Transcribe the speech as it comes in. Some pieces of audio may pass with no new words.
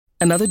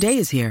Another day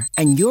is here,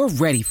 and you're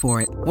ready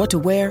for it. What to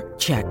wear?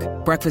 Check.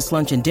 Breakfast,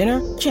 lunch, and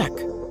dinner? Check.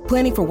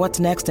 Planning for what's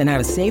next and how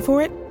to save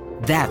for it?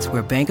 That's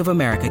where Bank of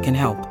America can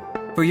help.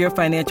 For your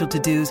financial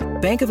to-dos,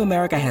 Bank of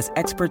America has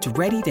experts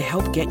ready to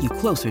help get you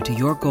closer to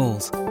your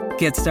goals.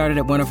 Get started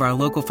at one of our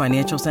local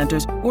financial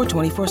centers or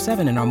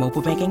 24/7 in our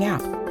mobile banking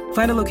app.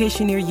 Find a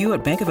location near you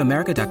at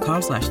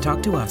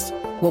bankofamerica.com/talktous.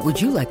 What would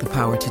you like the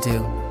power to do?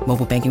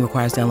 Mobile banking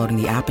requires downloading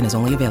the app and is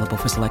only available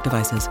for select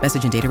devices.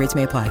 Message and data rates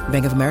may apply.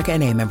 Bank of America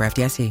N.A., member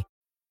FDIC.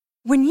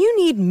 When you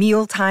need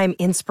mealtime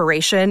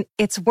inspiration,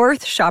 it's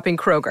worth shopping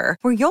Kroger,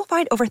 where you'll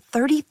find over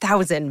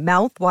 30,000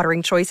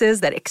 mouth-watering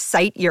choices that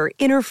excite your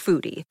inner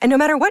foodie. And no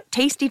matter what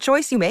tasty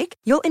choice you make,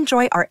 you'll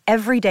enjoy our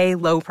everyday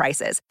low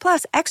prices,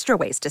 plus extra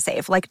ways to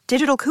save, like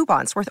digital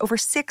coupons worth over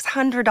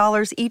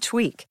 $600 each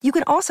week. You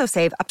can also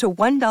save up to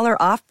 $1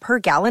 off per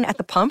gallon at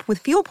the pump with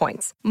fuel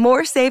points.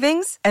 More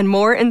savings and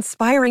more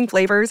inspiring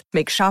flavors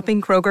make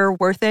shopping Kroger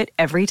worth it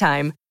every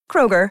time.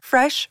 Kroger,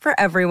 fresh for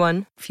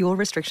everyone. Fuel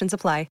restrictions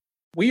apply.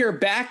 We are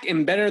back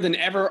and better than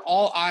ever.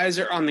 All eyes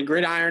are on the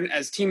gridiron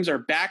as teams are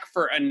back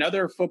for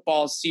another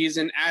football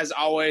season. As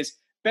always,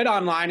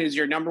 BetOnline is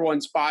your number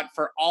one spot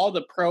for all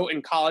the pro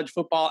and college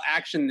football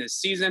action this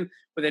season.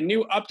 With a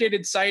new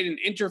updated site and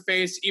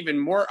interface, even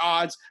more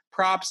odds,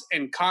 props,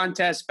 and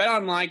contests,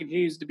 BetOnline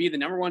continues to be the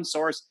number one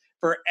source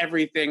for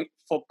everything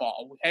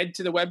football. Head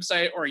to the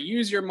website or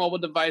use your mobile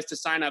device to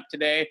sign up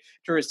today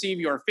to receive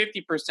your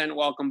 50%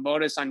 welcome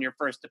bonus on your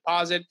first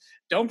deposit.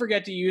 Don't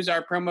forget to use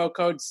our promo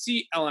code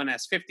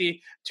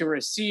CLNS50 to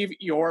receive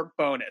your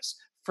bonus.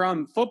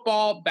 From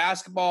football,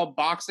 basketball,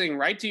 boxing,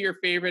 right to your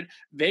favorite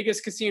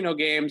Vegas casino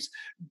games,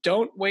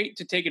 don't wait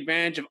to take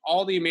advantage of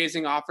all the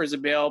amazing offers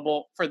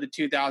available for the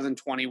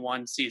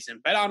 2021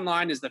 season.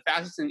 BetOnline is the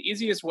fastest and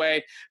easiest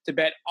way to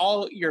bet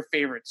all your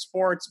favorite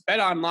sports.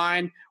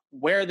 BetOnline,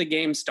 where the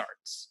game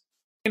starts.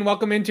 And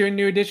welcome into a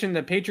new edition of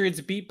the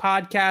Patriots Beat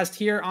podcast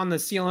here on the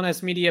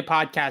CLNS Media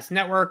Podcast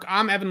Network.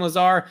 I'm Evan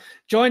Lazar,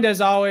 joined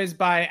as always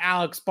by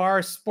Alex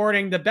Barr,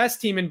 sporting the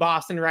best team in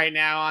Boston right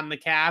now on the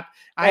cap.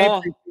 I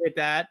appreciate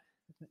that.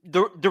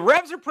 The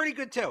Revs are pretty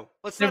good too.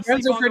 The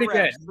Revs are pretty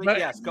good. But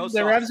yes, go Sox.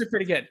 The Revs are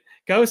pretty good.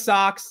 Go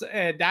Sox.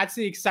 That's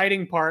the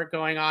exciting part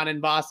going on in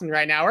Boston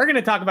right now. We're going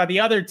to talk about the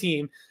other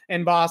team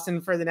in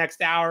Boston for the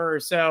next hour or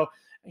so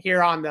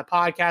here on the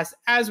podcast,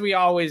 as we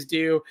always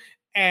do.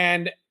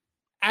 And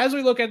as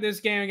we look at this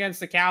game against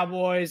the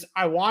Cowboys,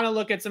 I want to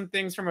look at some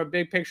things from a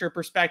big picture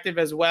perspective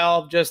as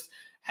well. Just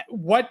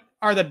what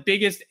are the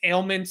biggest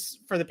ailments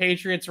for the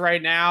Patriots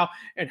right now,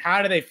 and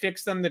how do they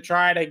fix them to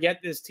try to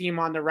get this team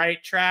on the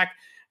right track?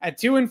 At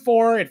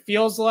 2-4, it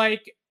feels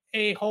like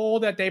a hole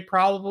that they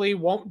probably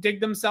won't dig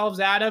themselves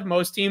out of.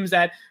 Most teams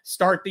that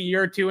start the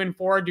year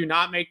 2-4 do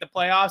not make the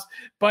playoffs,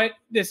 but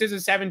this is a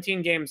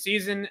 17-game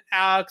season,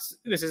 Alex.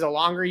 This is a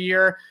longer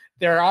year.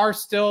 There are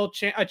still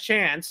a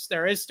chance.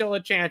 There is still a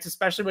chance,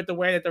 especially with the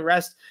way that the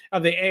rest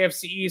of the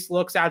AFC East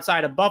looks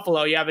outside of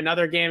Buffalo. You have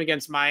another game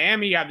against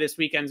Miami. You have this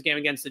weekend's game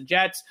against the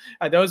Jets.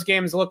 Those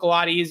games look a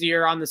lot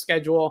easier on the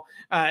schedule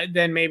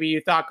than maybe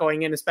you thought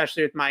going in,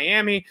 especially with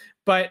Miami.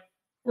 But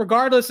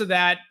regardless of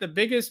that, the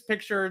biggest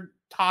picture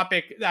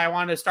topic that I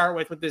wanted to start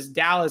with this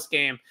Dallas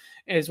game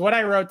is what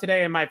I wrote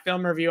today in my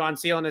film review on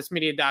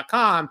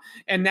clnsmedia.com.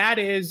 And that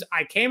is,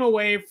 I came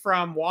away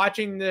from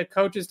watching the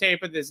coach's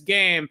tape of this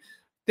game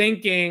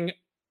thinking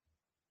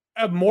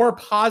more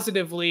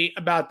positively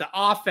about the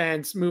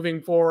offense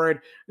moving forward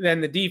than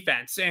the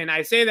defense. And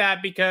I say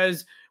that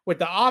because with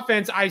the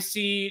offense, I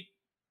see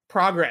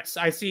progress.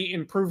 I see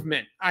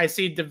improvement. I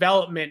see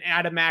development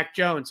out of Mac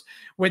Jones.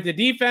 With the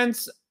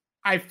defense,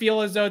 I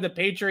feel as though the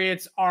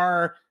Patriots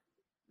are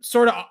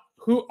sort of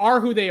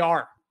who they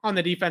are on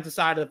the defensive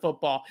side of the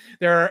football.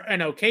 They're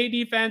an okay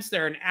defense.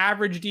 They're an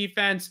average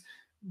defense,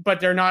 but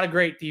they're not a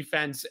great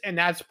defense. And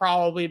that's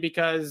probably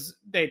because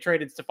they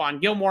traded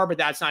Stephon Gilmore, but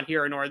that's not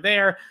here nor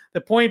there.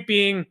 The point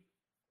being,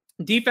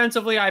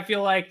 defensively, I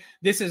feel like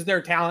this is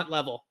their talent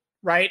level,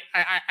 right?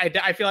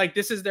 I feel like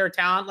this is their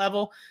talent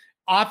level.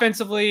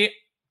 Offensively,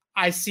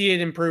 I see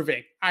it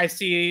improving. I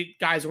see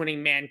guys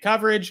winning man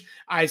coverage.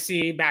 I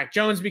see Mac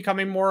Jones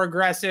becoming more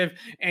aggressive,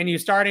 and you're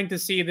starting to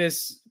see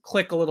this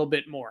click a little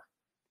bit more.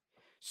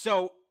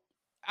 So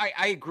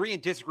I agree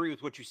and disagree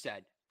with what you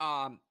said.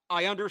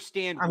 I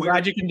understand. I'm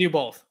glad you can do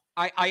both.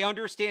 I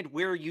understand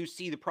where you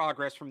see the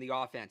progress from the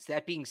offense.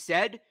 That being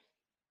said,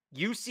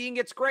 you seeing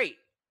it's great.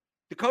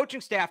 The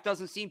coaching staff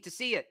doesn't seem to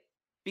see it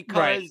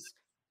because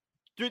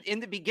in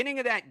the beginning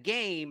of that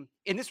game,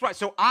 in this right.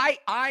 So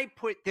I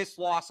put this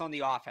loss on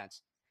the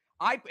offense.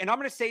 And I'm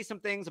going to say some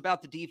things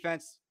about the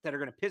defense that are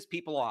going to piss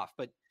people off,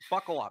 but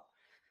buckle up.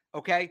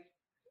 Okay.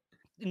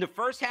 In the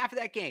first half of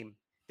that game,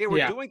 they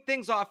were doing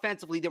things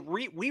offensively that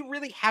we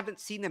really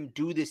haven't seen them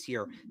do this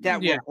year that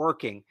were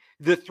working.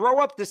 The throw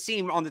up the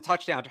seam on the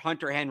touchdown to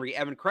Hunter Henry,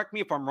 Evan, correct me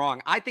if I'm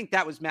wrong. I think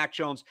that was Mac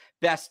Jones'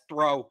 best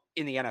throw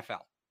in the NFL.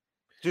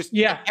 Just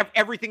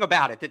everything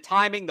about it, the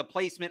timing, the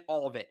placement,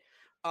 all of it.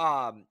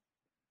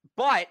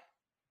 But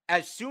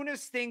as soon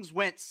as things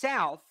went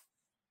south,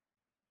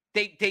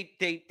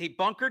 They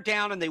bunkered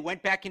down and they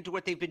went back into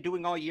what they've been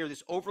doing all year,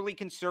 this overly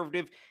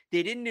conservative.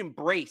 They didn't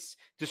embrace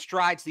the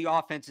strides the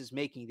offense is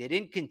making. They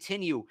didn't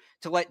continue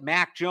to let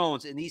Mac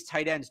Jones and these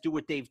tight ends do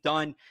what they've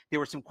done. There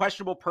were some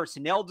questionable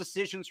personnel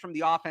decisions from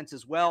the offense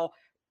as well.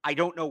 I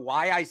don't know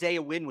why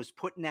Isaiah Wynn was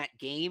put in that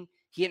game.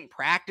 He hadn't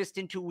practiced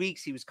in 2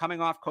 weeks. He was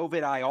coming off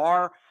COVID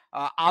IR.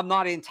 I'm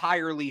not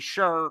entirely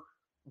sure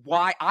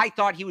why. I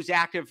thought he was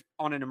active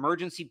on an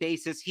emergency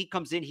basis. He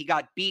comes in, he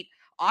got beat.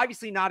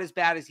 Obviously not as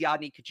bad as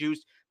Yadni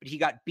Kajust, but he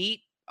got beat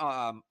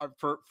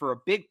for a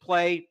big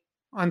play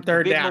on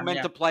third down,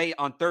 momentum play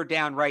on third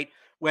down, right?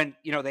 When,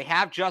 they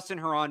have Justin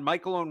Herron,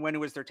 Michael Owen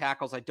was their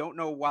tackles. I don't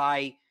know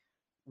why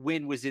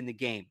Wynn was in the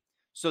game.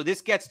 So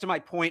this gets to my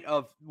point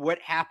of what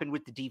happened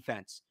with the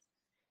defense.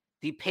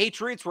 The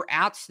Patriots were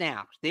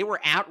out-snapped. They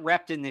were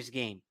out-repped in this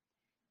game,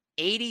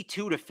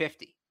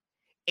 82-50,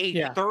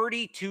 a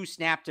 32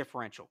 snap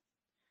differential.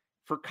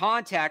 For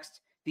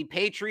context, the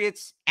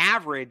Patriots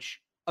average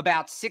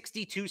about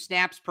 62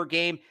 snaps per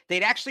game.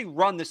 They'd actually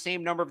run the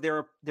same number of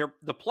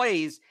the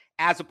plays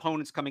as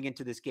opponents coming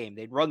into this game.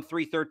 They'd run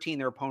 313.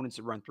 Their opponents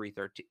would run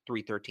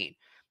 313.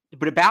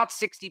 But about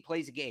 60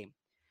 plays a game.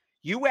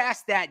 You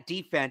ask that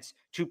defense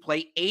to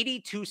play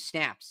 82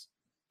 snaps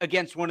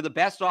against one of the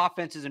best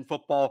offenses in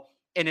football,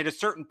 and at a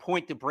certain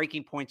point, the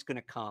breaking point's going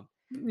to come.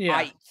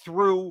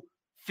 Through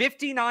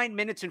 59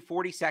 minutes and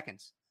 40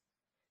 seconds,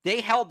 they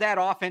held that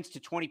offense to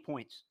 20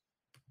 points.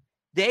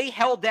 They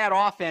held that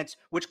offense,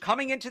 which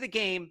coming into the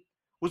game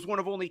was one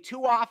of only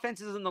 2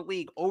 offenses in the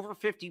league over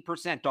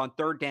 50% on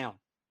third down.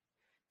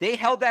 They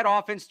held that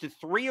offense to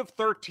 3 of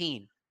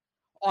 13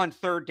 on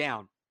third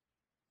down.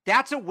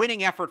 That's a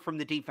winning effort from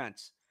the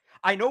defense.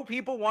 I know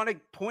people want to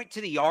point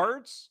to the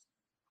yards.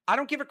 I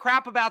don't give a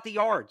crap about the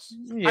yards.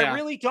 I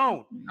really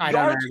don't.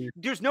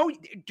 There's no.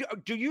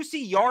 Do you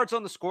see yards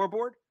on the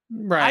scoreboard?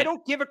 Right. I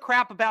don't give a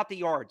crap about the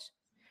yards.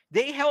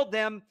 They held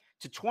them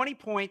to 20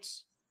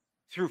 points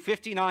through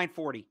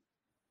 59-40.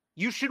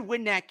 You should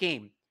win that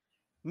game.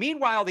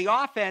 Meanwhile, the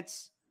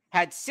offense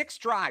had 6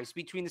 drives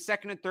between the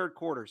second and third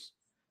quarters.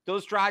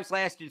 Those drives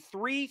lasted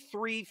 3,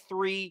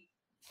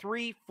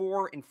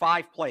 4, and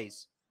 5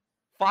 plays.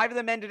 5 of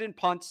them ended in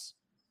punts.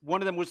 1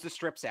 of them was the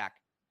strip sack.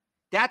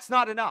 That's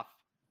not enough.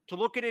 To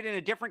look at it in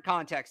a different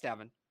context,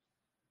 Evan,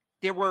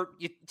 you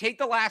take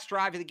the last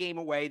drive of the game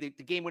away, the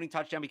game-winning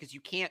touchdown, because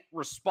you can't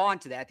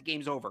respond to that. The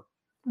game's over.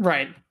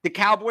 Right. The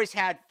Cowboys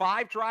had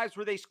 5 drives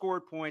where they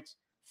scored points,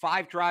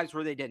 5 drives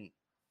where they didn't.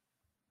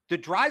 The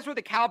drives where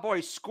the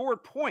Cowboys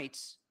scored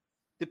points,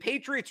 the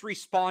Patriots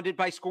responded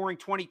by scoring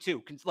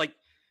 22.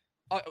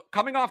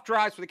 Coming off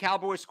drives where the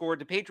Cowboys scored,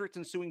 the Patriots'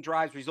 ensuing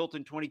drives resulted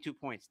in 22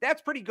 points.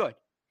 That's pretty good.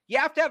 You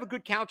have to have a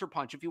good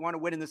counterpunch if you want to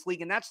win in this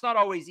league, and that's not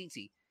always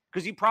easy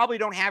because you probably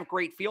don't have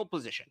great field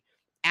position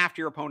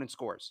after your opponent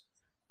scores.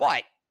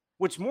 But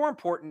what's more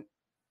important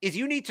is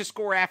you need to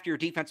score after your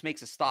defense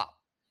makes a stop.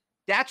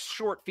 That's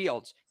short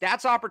fields.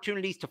 That's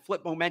opportunities to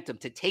flip momentum,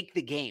 to take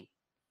the game.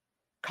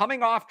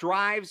 Coming off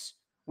drives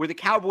where the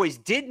Cowboys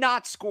did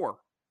not score,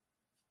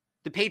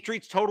 the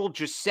Patriots totaled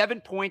just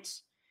 7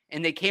 points,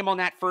 and they came on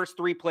that first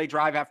 3-play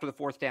drive after the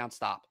 4th down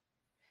stop.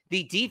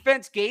 The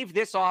defense gave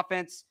this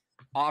offense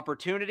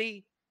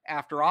opportunity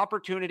after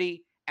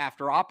opportunity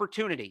after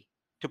opportunity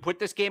to put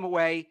this game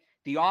away.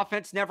 The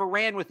offense never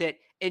ran with it.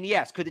 And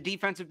yes, could the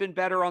defense have been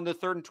better on the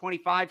 3rd and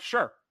 25?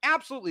 Sure.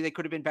 Absolutely, they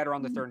could have been better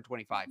on the 3rd and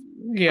 25.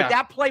 Yeah. But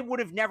that play would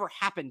have never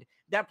happened.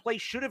 That play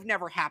should have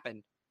never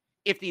happened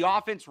if the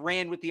offense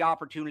ran with the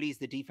opportunities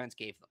the defense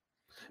gave them.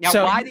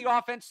 Now, why the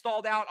offense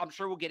stalled out, I'm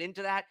sure we'll get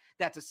into that.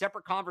 That's a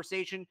separate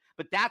conversation.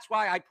 But that's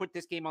why I put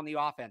this game on the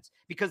offense,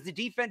 because the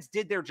defense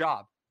did their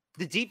job.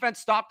 The defense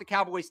stopped the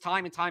Cowboys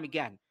time and time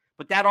again.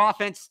 But that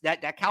offense,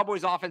 that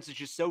Cowboys offense is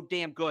just so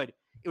damn good.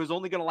 It was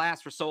only going to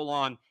last for so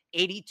long.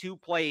 82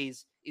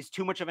 plays is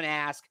too much of an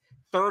ask.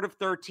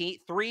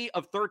 3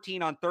 of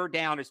 13 on third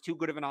down is too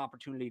good of an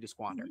opportunity to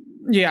squander.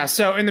 Yeah,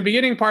 so in the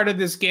beginning part of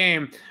this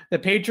game, the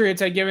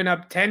Patriots had given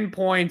up 10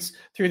 points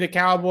through the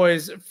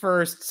Cowboys'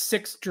 first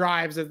 6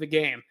 drives of the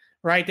game,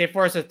 right? They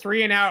forced a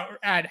 3-and-out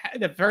at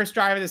the first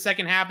drive of the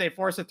second half. They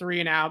forced a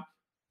 3-and-out.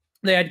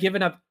 They had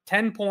given up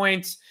 10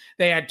 points.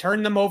 They had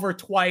turned them over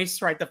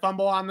twice, right? The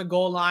fumble on the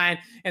goal line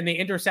and the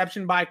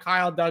interception by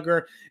Kyle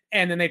Duggar.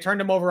 And then they turned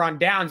them over on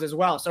downs as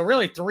well. So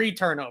really 3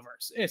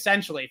 turnovers,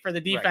 essentially, for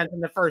the defense in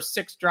the first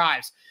 6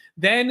 drives.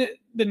 Then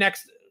the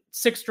next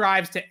 6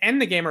 drives to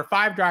end the game, or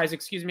 5 drives,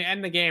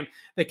 end the game.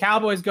 The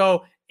Cowboys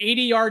go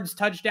 80 yards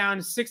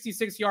touchdown,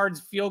 66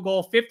 yards field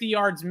goal, 50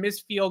 yards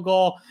missed field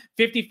goal,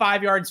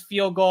 55 yards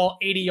field goal,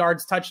 80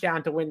 yards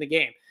touchdown to win the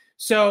game.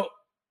 So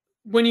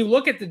when you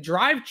look at the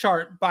drive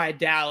chart by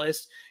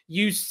Dallas,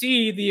 you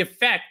see the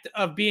effect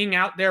of being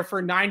out there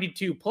for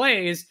 92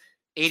 plays.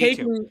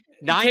 82.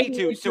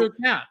 92. So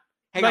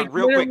hang on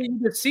real quick. You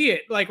can see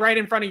it like right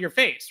in front of your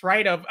face,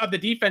 right? Of the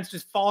defense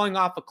just falling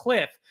off a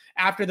cliff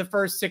after the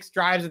first 6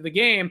 drives of the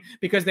game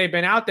because they've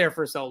been out there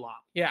for so long.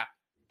 Yeah.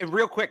 And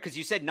real quick, because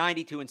you said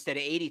 92 instead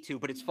of 82,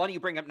 but it's funny you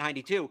bring up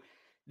 92.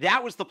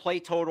 That was the play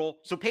total.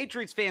 So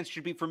Patriots fans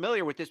should be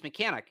familiar with this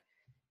mechanic.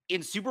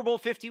 In Super Bowl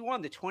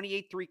 51, the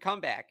 28-3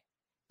 comeback,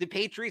 the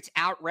Patriots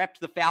out-repped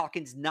the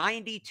Falcons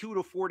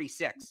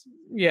 92-46.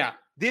 Yeah.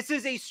 This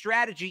is a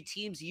strategy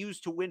teams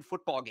use to win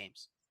football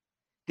games.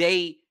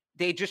 They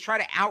just try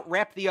to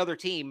out-rep the other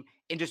team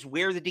and just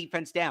wear the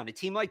defense down. A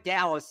team like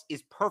Dallas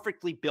is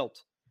perfectly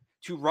built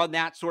to run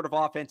that sort of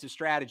offensive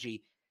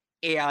strategy.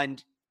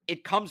 And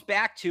it comes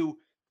back to,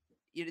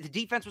 the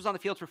defense was on the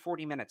field for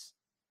 40 minutes.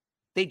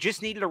 They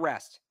just needed a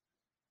rest.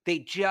 They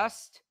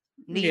just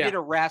needed a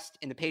rest,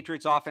 and the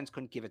Patriots offense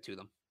couldn't give it to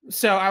them.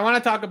 So I want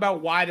to talk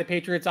about why the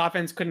Patriots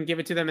offense couldn't give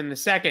it to them in the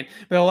second.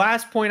 But the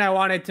last point I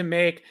wanted to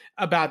make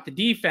about the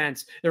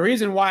defense, the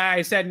reason why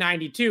I said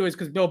 92 is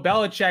because Bill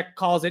Belichick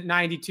calls it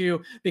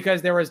 92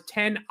 because there was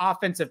 10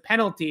 offensive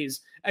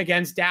penalties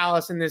against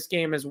Dallas in this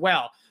game as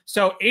well.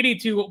 So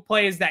 82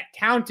 plays that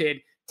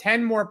counted,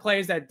 10 more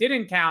plays that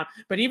didn't count.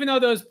 But even though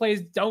those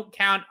plays don't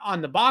count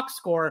on the box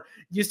score,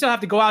 you still have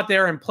to go out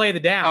there and play the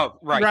down. Oh,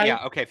 right.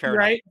 Yeah. Okay. Fair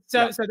enough.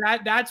 So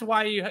that's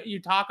why you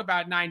talk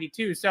about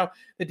 92. So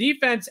the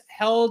defense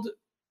held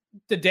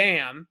the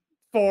dam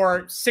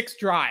for 6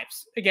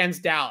 drives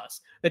against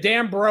Dallas. The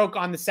dam broke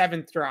on the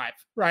 7th drive,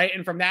 right?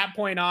 And from that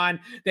point on,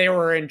 they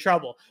were in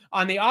trouble.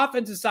 On the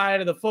offensive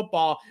side of the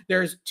football,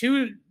 there's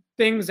 2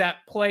 things at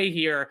play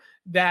here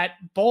that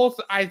both,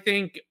 I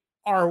think,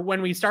 are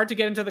when we start to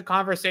get into the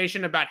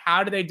conversation about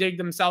how do they dig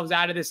themselves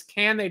out of this,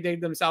 can they dig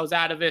themselves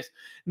out of this,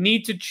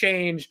 need to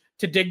change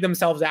to dig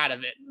themselves out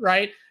of it,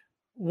 right?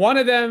 One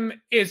of them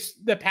is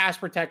the pass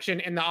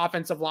protection in the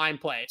offensive line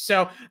play.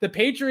 So the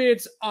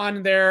Patriots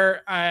on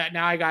their,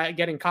 now I got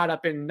getting caught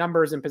up in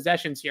numbers and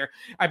possessions here.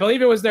 I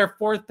believe it was their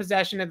 4th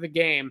possession of the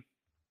game.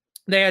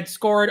 They had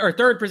scored, or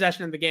 3rd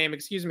possession of the game,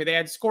 excuse me. They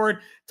had scored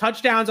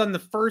touchdowns on the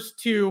first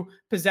 2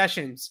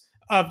 possessions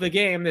of the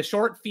game. The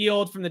short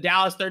field from the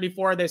Dallas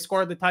 34, they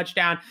scored the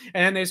touchdown,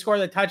 and then they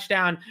scored the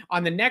touchdown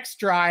on the next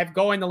drive,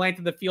 going the length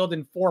of the field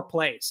in 4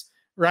 plays,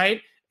 right?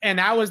 And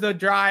that was the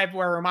drive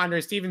where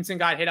Ramondre Stevenson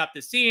got hit up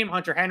the seam.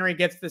 Hunter Henry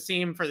gets the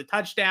seam for the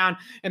touchdown.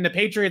 And the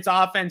Patriots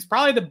offense,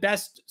 probably the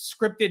best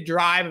scripted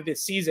drive of the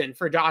season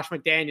for Josh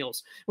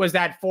McDaniels, was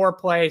that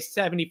 4-play,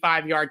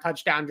 75-yard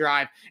touchdown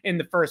drive in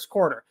the first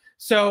quarter.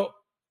 So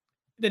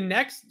the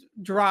next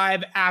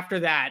drive after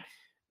that,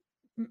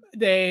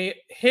 they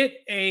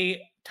hit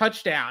a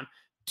touchdown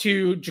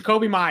to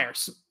Jakobi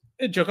Meyers.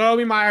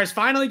 Jakobi Meyers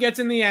finally gets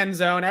in the end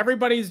zone.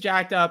 Everybody's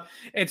jacked up.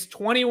 It's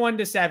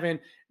 21-7,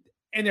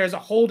 and there's a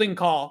holding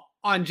call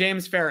on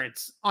James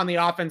Ferentz on the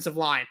offensive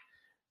line,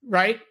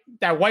 right?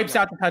 That wipes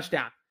out the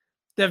touchdown.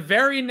 The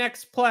very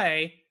next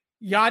play,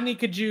 Yadni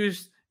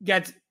Kajus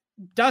gets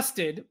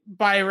dusted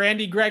by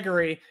Randy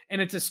Gregory, and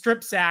it's a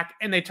strip sack,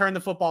 and they turn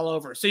the football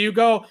over. So you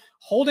go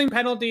holding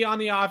penalty on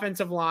the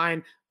offensive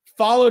line,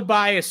 followed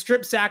by a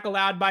strip sack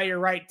allowed by your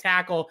right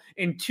tackle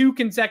in 2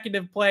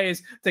 consecutive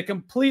plays to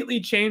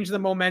completely change the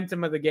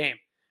momentum of the game,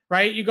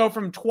 right? You go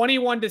from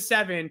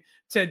 21-7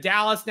 to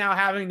Dallas now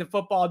having the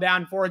football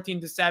down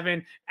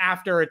 14-7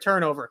 after a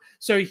turnover.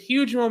 So a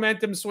huge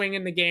momentum swing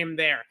in the game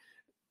there.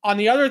 On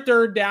the other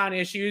 3rd down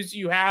issues,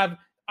 you have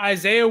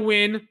Isaiah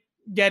Wynn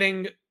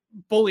getting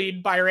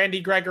bullied by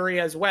Randy Gregory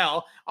as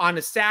well on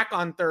a sack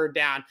on 3rd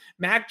down.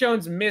 Mac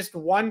Jones missed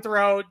 1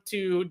 throw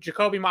to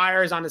Jakobi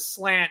Meyers on a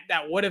slant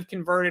that would have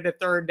converted a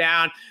 3rd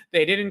down.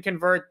 They didn't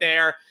convert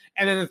there.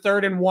 And then the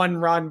 3rd and 1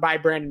 run by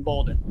Brandon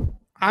Bolden.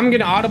 I'm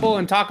going to audible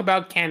and talk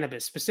about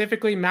cannabis,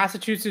 specifically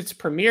Massachusetts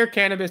premier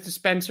cannabis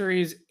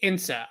dispensaries,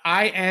 INSA,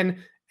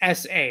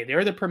 INSA.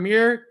 They're the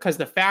premier because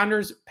the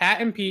founders,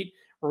 Pat and Pete,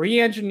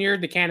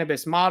 re-engineered the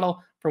cannabis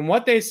model from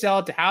what they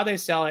sell to how they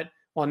sell it,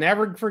 while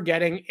never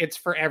forgetting it's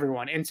for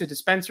everyone. INSA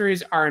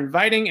dispensaries are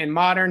inviting and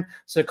modern,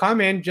 so come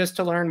in just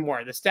to learn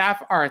more. The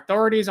staff are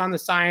authorities on the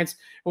science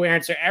who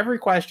answer every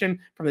question,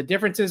 from the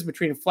differences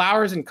between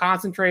flowers and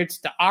concentrates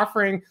to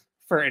offering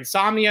for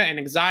insomnia and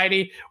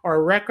anxiety, or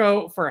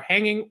Reco for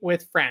hanging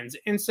with friends.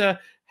 INSA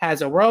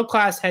has a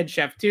world-class head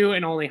chef too,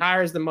 and only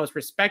hires the most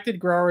respected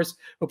growers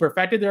who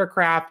perfected their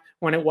craft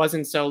when it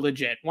wasn't so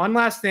legit. One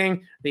last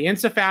thing, the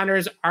INSA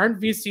founders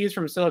aren't VCs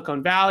from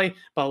Silicon Valley,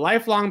 but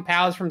lifelong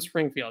pals from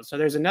Springfield. So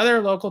there's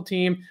another local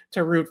team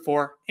to root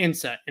for,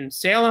 INSA, in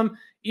Salem,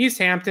 East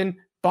Hampton,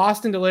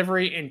 Boston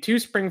delivery, in 2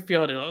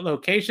 Springfield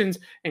locations,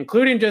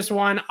 including just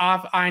one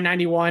off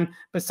I-91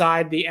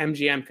 beside the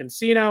MGM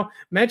Casino.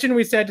 Mention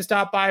we said to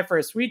stop by for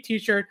a sweet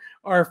t-shirt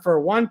or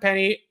for 1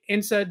 penny,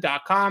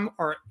 INSA.com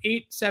or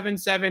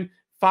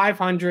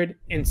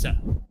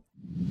 877-500-INSA.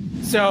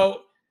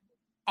 So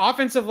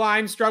offensive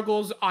line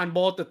struggles on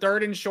both the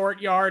 3rd and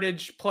short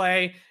yardage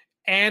play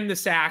and the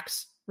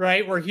sacks,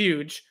 right, were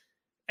huge.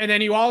 And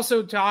then you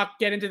also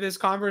get into this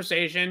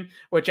conversation,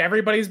 which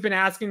everybody's been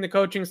asking the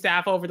coaching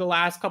staff over the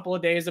last couple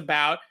of days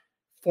about,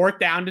 4th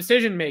down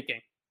decision-making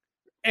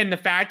and the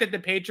fact that the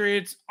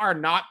Patriots are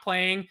not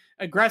playing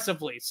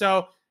aggressively.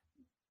 So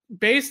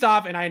based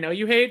off, and I know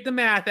you hate the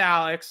math,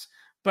 Alex,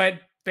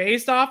 but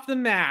based off the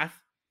math,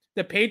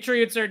 the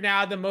Patriots are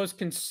now the most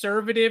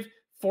conservative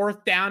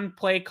 4th down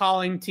play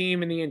calling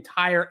team in the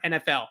entire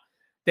NFL.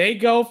 They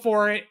go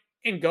for it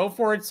in go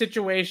for it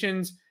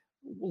situations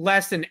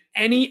less than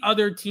any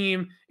other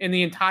team in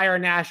the entire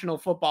National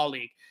Football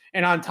League.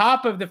 And on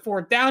top of the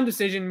fourth down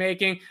decision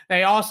making,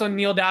 they also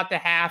kneeled out the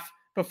half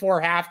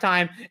before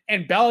halftime.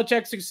 And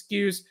Belichick's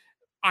excuse,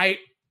 I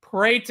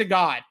pray to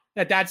God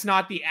that that's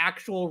not the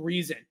actual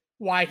reason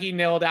why he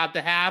nailed out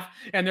the half.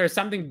 And there's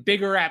something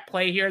bigger at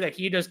play here that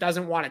he just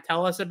doesn't want to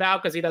tell us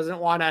about, because he doesn't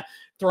want to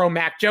throw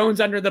Mac Jones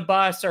under the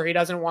bus, or he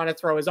doesn't want to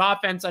throw his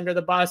offense under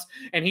the bus.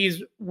 And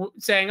he's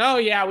saying, oh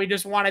yeah, we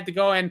just wanted to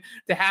go in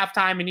to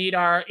halftime and eat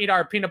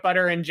our peanut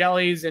butter and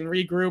jellies and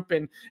regroup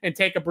and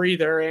take a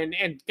breather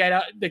and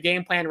get the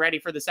game plan ready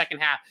for the second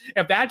half.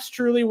 If that's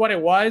truly what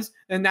it was,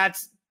 then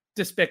that's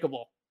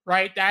despicable.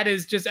 Right? That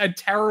is just a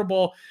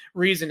terrible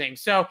reasoning.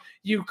 So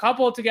you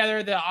couple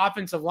together the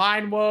offensive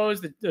line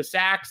woes, the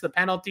sacks, the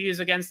penalties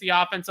against the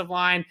offensive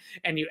line,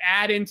 and you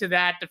add into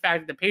that the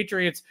fact that the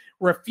Patriots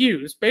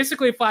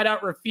basically flat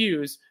out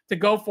refuse to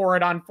go for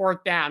it on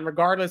fourth down,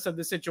 regardless of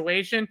the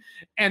situation.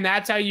 And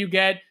that's how you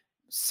get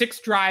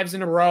 6 drives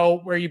in a row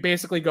where you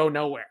basically go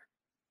nowhere.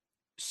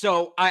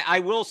 So I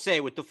will say,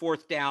 with the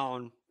fourth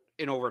down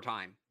in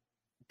overtime,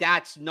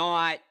 that's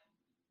not...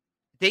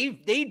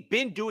 They've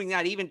been doing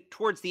that even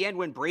towards the end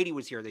when Brady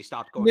was here. They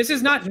stopped going. This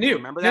is not new.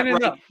 Remember that? No.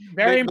 Right?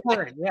 Very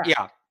important.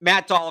 Yeah.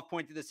 Matt Dolph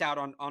pointed this out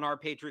on our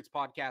Patriots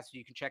podcast.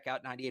 You can check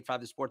out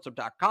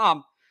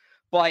 985thesportshub.com.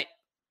 But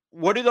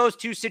what do those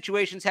two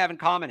situations have in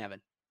common,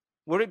 Evan?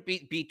 Would it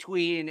be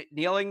between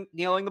kneeling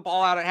the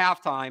ball out at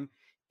halftime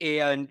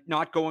and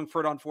not going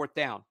for it on fourth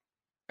down?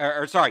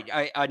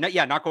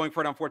 Not going for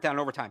it on fourth down in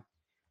overtime.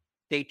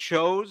 They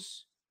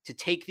chose to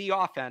take the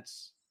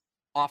offense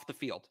off the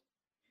field.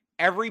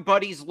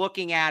 Everybody's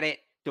looking at it,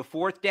 the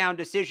fourth down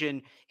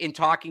decision, in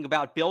talking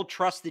about Bill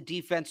trusts the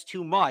defense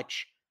too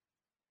much.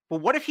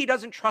 But what if he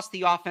doesn't trust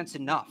the offense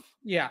enough?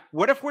 Yeah.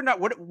 What if we're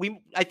not?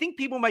 I think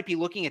people might be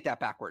looking at that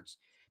backwards,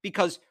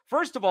 because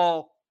first of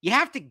all, you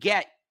have to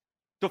get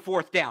the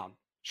fourth down.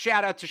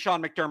 Shout out to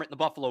Sean McDermott and the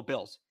Buffalo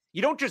Bills.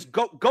 You don't just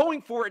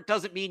going for it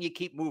doesn't mean you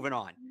keep moving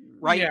on,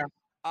 right?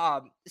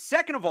 Yeah.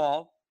 Second of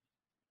all,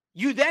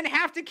 you then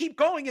have to keep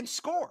going and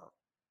score.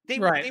 They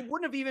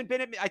wouldn't have even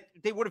been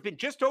they would have been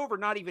just over,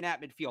 not even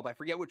at midfield. I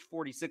forget which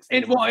 46.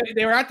 They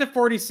were at the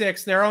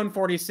 46, their own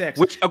 46.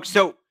 But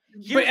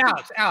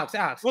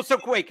Alex. Well, so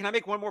wait, can I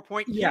make one more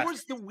point? Yes. Here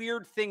was the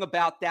weird thing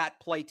about that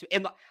play too,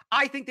 and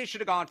I think they should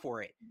have gone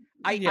for it.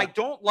 I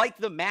don't like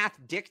the math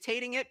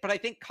dictating it, but I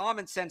think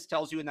common sense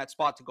tells you in that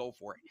spot to go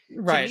for it.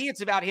 Right. To me,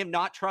 it's about him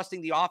not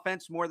trusting the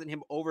offense more than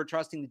him over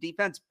trusting the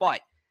defense. But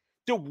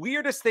the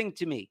weirdest thing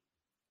to me,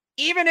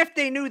 even if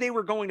they knew they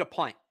were going to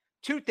punt,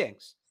 2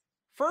 things.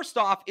 First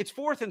off, it's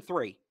 4th and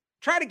 3.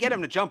 Try to get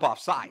him to jump off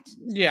sides.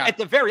 Yeah.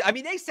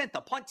 They sent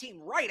the punt team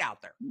right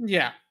out there.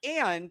 Yeah.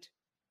 And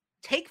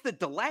take the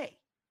delay.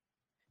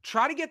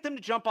 Try to get them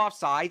to jump off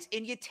sides,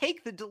 and you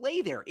take the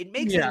delay there. It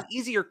makes it an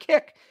easier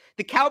kick.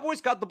 The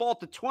Cowboys got the ball at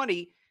the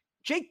 20.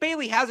 Jake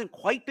Bailey hasn't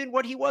quite been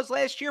what he was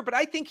last year, but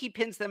I think he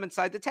pins them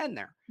inside the 10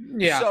 there.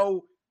 Yeah.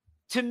 So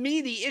to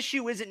me, the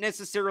issue isn't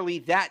necessarily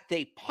that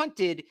they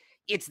punted.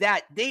 It's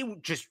that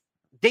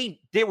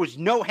there was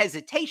no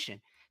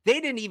hesitation. They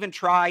didn't even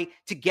try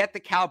to get the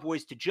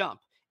Cowboys to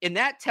jump. And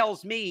that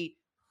tells me,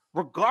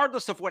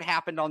 regardless of what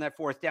happened on that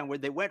fourth down,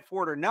 whether they went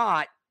for it or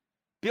not,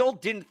 Bill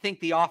didn't think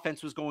the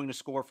offense was going to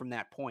score from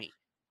that point.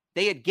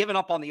 They had given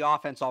up on the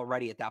offense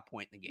already at that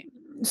point in the game.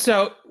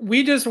 So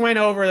we just went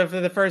over for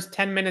the first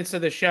 10 minutes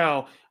of the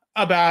show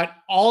about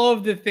all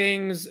of the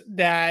things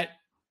that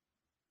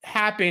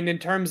happened in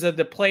terms of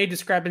the play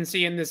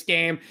discrepancy in this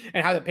game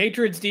and how the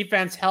Patriots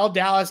defense held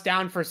Dallas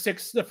down for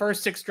the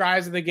first 6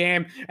 drives of the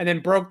game and then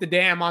broke the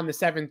dam on the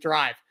 7th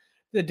drive.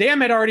 The dam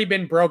had already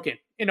been broken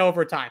in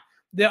overtime.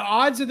 The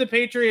odds of the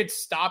Patriots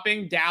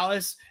stopping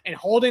Dallas and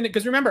holding it,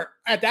 because remember,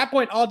 at that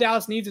point, all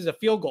Dallas needs is a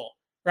field goal,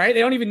 right?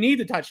 They don't even need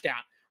the touchdown.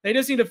 They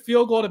just need a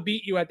field goal to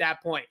beat you at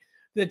that point.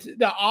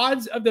 The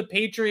odds of the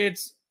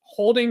Patriots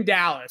holding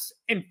Dallas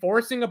and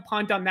forcing a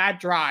punt on that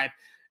drive,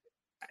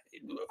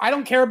 I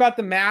don't care about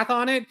the math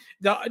on it.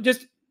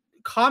 Just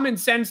common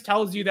sense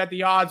tells you that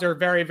the odds are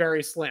very,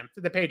 very slim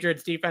that the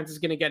Patriots defense is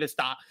going to get a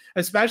stop,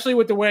 especially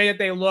with the way that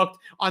they looked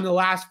on the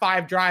last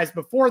 5 drives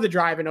before the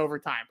drive in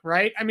overtime,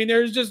 right? I mean,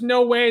 there's just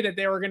no way that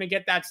they were going to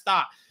get that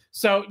stop.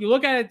 So you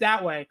look at it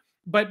that way.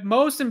 But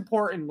most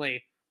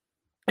importantly,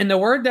 and the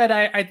word that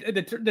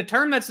the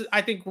term that's,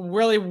 I think,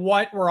 really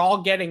what we're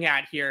all getting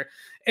at here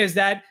is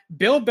that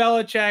Bill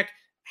Belichick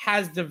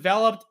has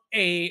developed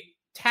a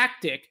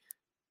tactic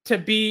to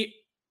be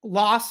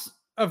loss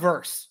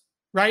averse,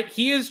 right?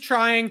 He is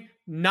trying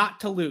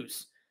not to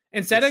lose.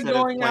 Instead of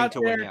going out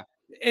there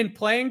and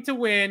playing to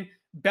win,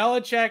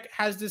 Belichick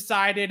has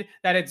decided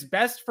that it's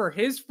best for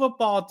his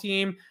football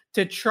team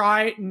to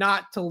try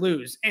not to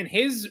lose. And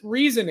his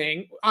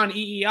reasoning on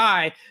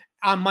EEI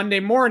on Monday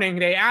morning,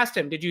 they asked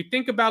him, did you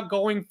think about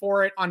going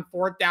for it on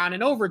 4th down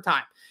in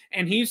overtime?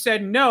 And he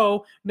said,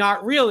 no,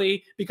 not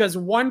really, because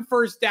 1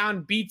 first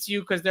down beats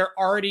you because they're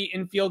already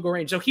in field goal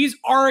range. So he's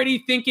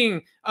already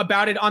thinking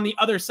about it on the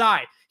other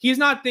side. He's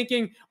not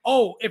thinking,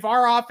 oh, if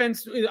our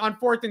offense on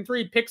 4th and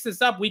 3 picks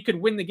this up, we could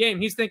win the game.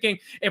 He's thinking,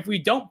 if we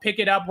don't pick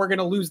it up, we're going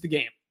to lose the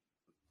game,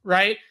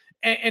 right?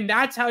 And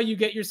that's how you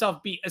get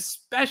yourself beat,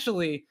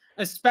 especially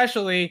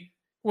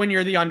when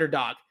you're the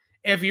underdog.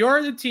 If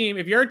you're the team,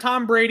 if you're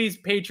Tom Brady's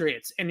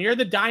Patriots and you're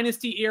the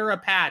dynasty era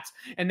Pats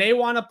and they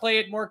want to play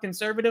it more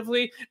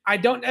conservatively, I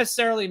don't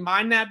necessarily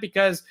mind that,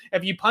 because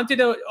if you punt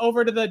it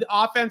over to the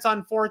offense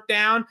on 4th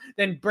down,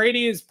 then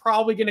Brady is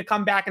probably going to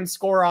come back and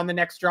score on the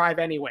next drive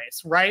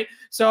anyways, right?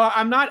 So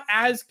I'm not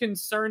as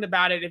concerned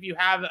about it if you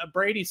have a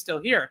Brady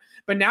still here.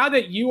 But now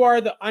that you are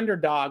the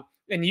underdog,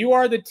 and you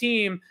are the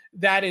team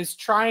that is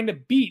trying to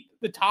beat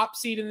the top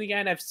seed in the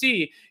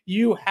NFC,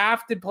 you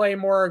have to play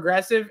more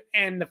aggressive.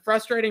 And the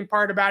frustrating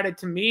part about it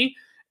to me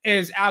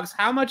is, Alex,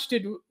 how much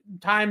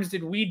times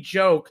did we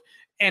joke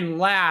and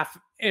laugh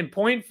and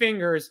point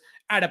fingers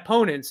at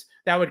opponents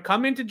that would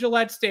come into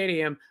Gillette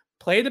Stadium,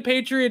 play the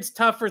Patriots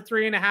tough for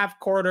 3.5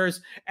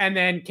 quarters, and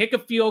then kick a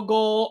field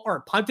goal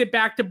or punt it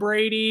back to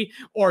Brady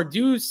or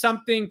do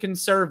something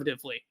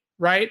conservatively,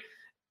 right?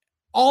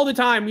 All the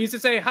time. We used to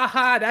say,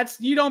 haha,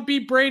 you don't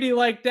beat Brady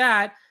like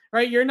that,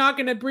 right? You're not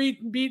going to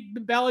beat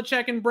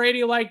Belichick and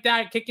Brady like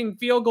that, kicking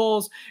field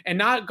goals and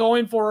not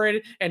going for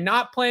it and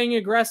not playing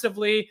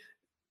aggressively.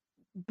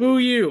 Boo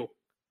you.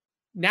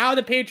 Now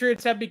the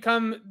Patriots have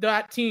become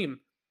that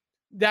team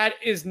that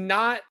is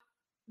not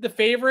the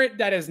favorite,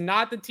 that is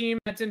not the team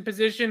that's in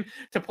position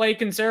to play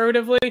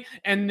conservatively,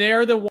 and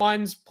they're the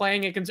ones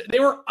playing it. They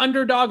were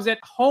underdogs at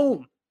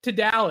home to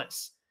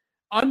Dallas.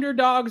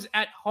 Underdogs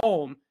at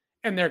home.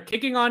 And they're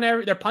punting on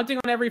every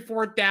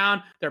 4th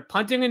down. They're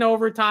punting in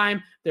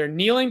overtime. They're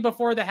kneeling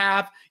before the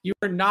half. You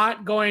are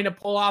not going to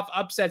pull off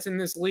upsets in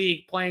this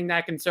league playing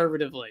that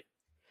conservatively.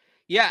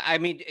 Yeah, I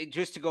mean,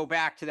 just to go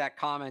back to that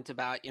comment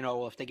about,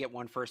 if they get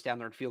 1 first down,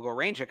 they're in field goal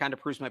range, it kind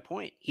of proves my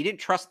point. He didn't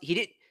trust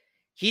the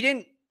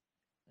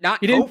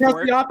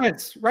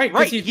offense, right?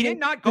 Right. He did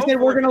not go for it.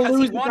 We're going to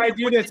lose if I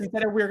do this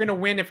instead of we're going to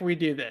win if we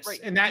do this. Right.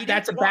 And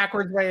that's a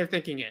backwards way of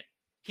thinking it.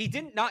 He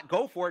did not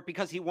go for it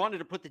because he wanted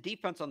to put the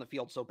defense on the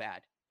field so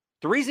bad.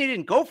 The reason he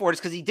didn't go for it is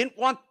because he didn't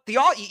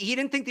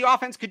think the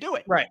offense could do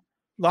it. Right.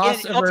 I'll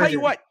tell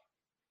you what,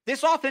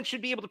 this offense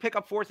should be able to pick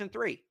up 4th and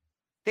 3.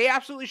 They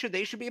absolutely should.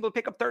 They should be able to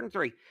pick up 3rd and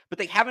 3, but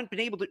they haven't been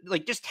able to,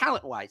 just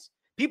talent-wise.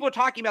 People are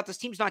talking about this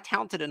team's not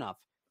talented enough.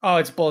 Oh,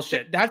 it's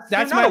bullshit. That's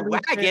not a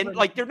wagon.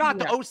 They're not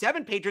the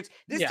 07 Patriots.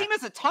 This team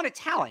has a ton of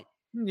talent.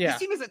 Yeah.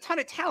 This team has a ton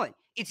of talent.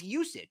 It's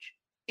usage.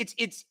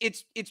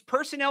 It's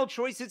personnel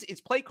choices.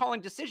 It's play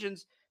calling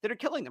decisions that are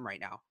killing them right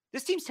now.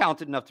 This team's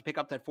talented enough to pick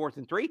up that 4th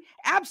and 3.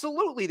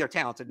 Absolutely, they're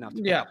talented enough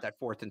to pick up that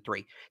 4th and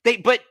 3.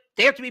 But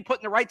they have to be put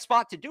in the right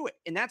spot to do it,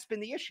 and that's been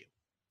the issue.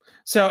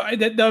 So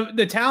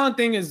the talent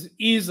thing is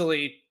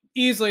easily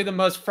the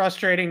most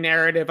frustrating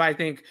narrative, I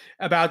think,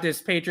 about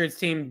this Patriots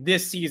team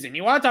this season.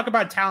 You want to talk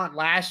about talent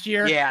last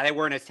year? Yeah, they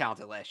weren't as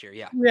talented last year.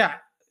 Yeah. Yeah.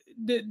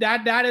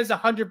 That is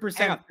 100%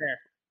 fair.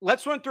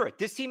 Let's run through it.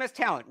 This team has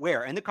talent.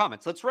 Where? In the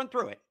comments. Let's run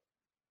through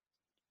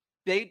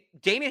it.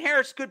 Damian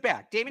Harris, good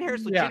back. Damian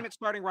Harris, legitimate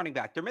starting running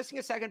back. They're missing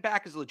a second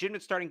back as a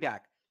legitimate starting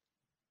back.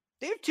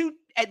 They have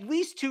at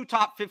least 2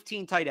 top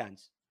 15 tight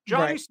ends.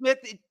 Johnny Smith,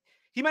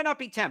 he might not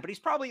be 10, but he's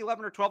probably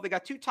 11 or 12. They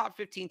got 2 top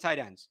 15 tight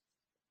ends.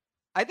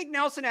 I think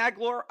Nelson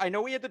Aguilar, I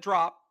know he had the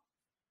drop.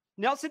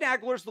 Nelson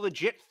Aguilar's the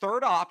legit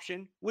 3rd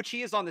option, which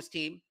he is on this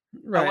team.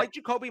 Right. I like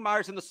Jacoby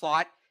Myers in the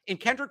slot, and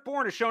Kendrick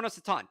Bourne has shown us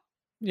a ton.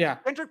 Yeah.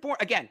 Kendrick Bourne,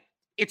 again,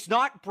 it's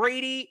not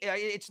Brady,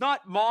 it's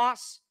not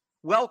Moss,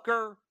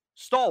 Welker,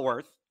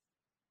 Stallworth,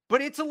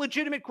 but it's a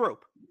legitimate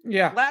group.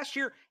 Yeah. Last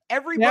year,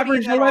 everybody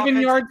averaged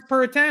 11 yards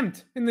per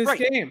attempt in this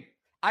game.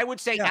 I would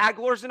say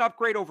Aguilar's an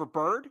upgrade over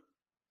Bird.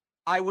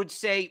 I would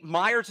say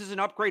Myers is an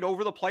upgrade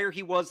over the player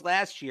he was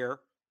last year.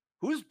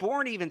 Who's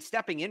Bourne even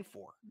stepping in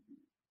for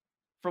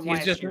from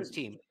last year's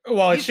team?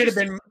 Well, it should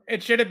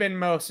have been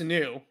Mo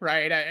Sanu,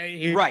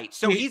 right? Right.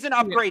 So he's an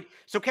upgrade.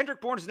 So Kendrick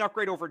Bourne is an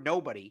upgrade over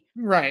nobody.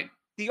 Right.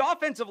 The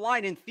offensive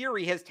line, in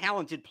theory, has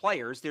talented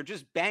players. They're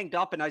just banged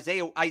up, and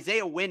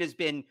Isaiah Wynn has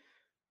been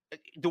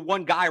the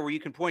one guy where you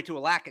can point to a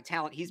lack of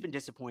talent. He's been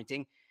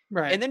disappointing.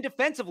 Right. And then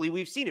defensively,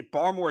 we've seen it.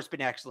 Barmore's been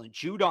excellent.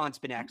 Judon's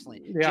been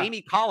excellent. Yeah.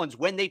 Jamie Collins,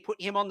 when they put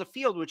him on the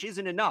field, which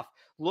isn't enough,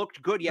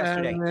 looked good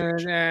yesterday.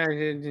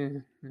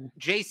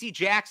 J.C.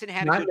 Jackson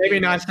had a good maybe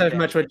game not yesterday. as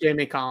much with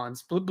Jamie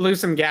Collins. Blew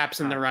some gaps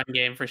in the run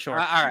game for sure.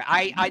 All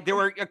right. There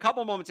were a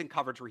couple moments in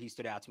coverage where he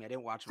stood out to me. I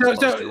didn't watch him.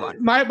 So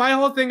my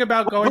whole thing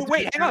about going.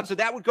 Wait, hang on. So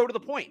that would go to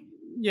the point.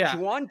 Yeah.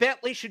 Juwan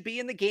Bentley should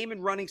be in the game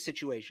in running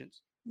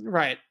situations.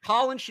 Right.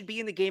 Collins should be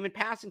in the game in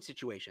passing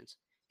situations.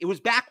 It was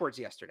backwards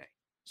yesterday.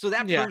 So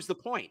that proves the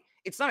point.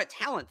 It's not a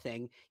talent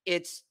thing.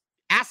 It's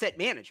asset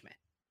management.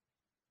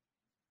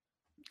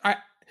 I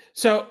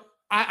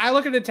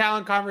look at the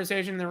talent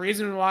conversation. The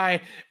reason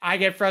why I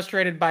get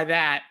frustrated by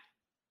that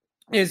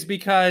is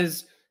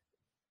because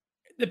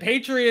the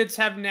Patriots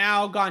have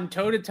now gone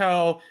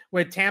toe-to-toe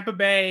with Tampa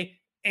Bay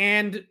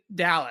and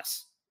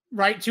Dallas,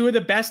 right? 2 of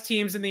the best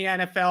teams in the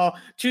NFL,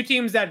 2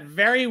 teams that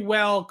very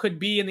well could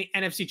be in the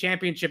NFC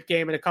Championship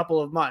game in a couple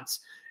of months.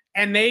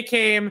 And they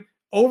came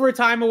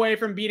overtime away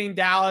from beating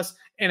Dallas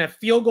and a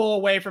field goal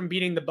away from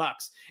beating the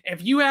Bucks.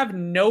 If you have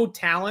no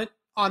talent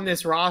on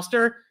this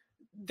roster,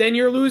 then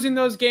you're losing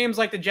those games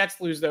like the Jets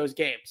lose those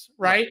games,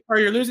 right? Or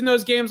you're losing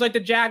those games like the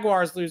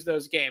Jaguars lose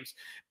those games.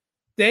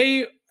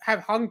 They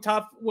have hung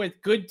tough with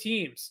good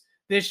teams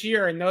this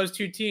year in those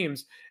two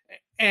teams.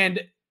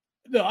 And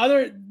the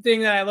other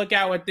thing that I look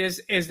at with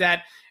this is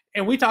that,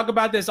 and we talk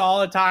about this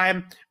all the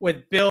time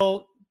with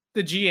Bill,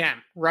 the GM,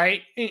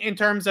 right? In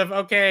terms of,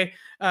 okay,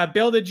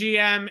 Bill, the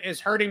GM is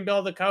hurting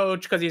Bill, the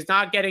coach, because he's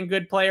not getting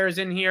good players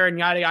in here and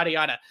yada, yada,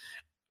 yada.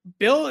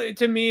 Bill,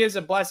 to me, is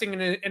a blessing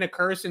and a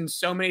curse in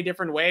so many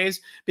different ways,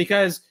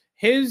 because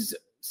his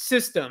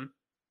system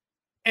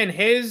and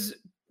his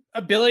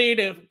ability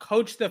to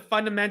coach the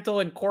fundamental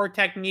and core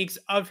techniques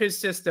of his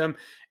system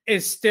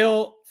is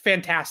still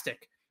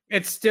fantastic.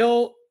 It's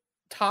still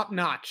top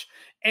notch.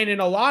 And in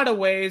a lot of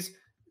ways,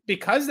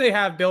 because they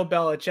have Bill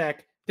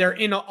Belichick, they're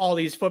in all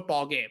these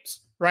football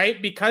games,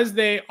 right? Because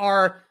they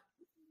are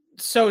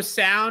so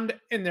sound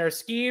in their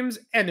schemes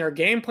and their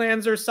game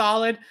plans are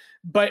solid.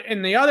 But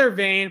in the other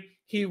vein,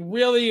 he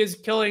really is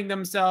killing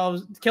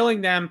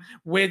them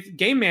with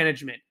game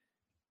management.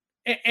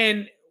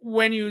 And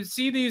when you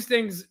see these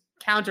things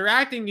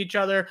counteracting each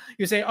other,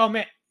 you say, oh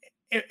man,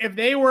 if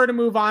they were to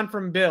move on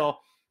from Bill,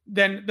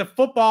 then the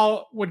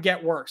football would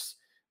get worse,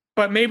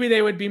 but maybe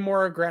they would be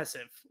more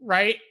aggressive,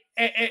 right?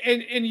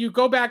 And you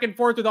go back and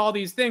forth with all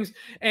these things.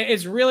 And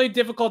it's really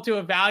difficult to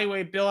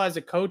evaluate Bill as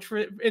a coach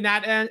in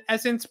that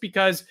essence,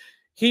 because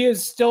he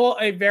is still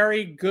a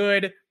very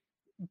good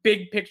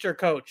big picture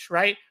coach,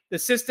 right? The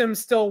systems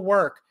still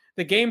work.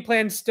 The game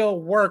plans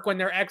still work when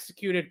they're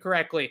executed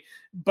correctly,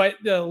 but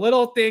the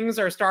little things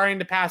are starting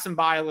to pass him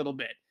by a little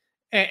bit.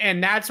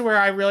 And that's where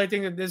I really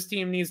think that this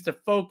team needs to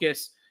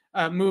focus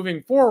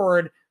moving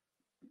forward,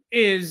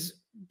 is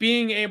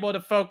being able to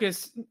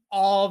focus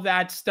all of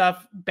that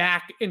stuff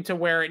back into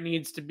where it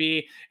needs to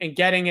be and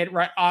getting it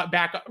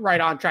back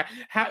right on track.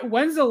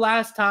 When's the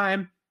last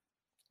time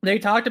they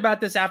talked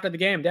about this after the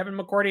game? Devin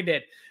McCourty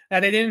did,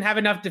 that they didn't have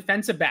enough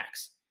defensive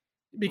backs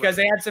because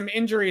they had some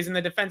injuries in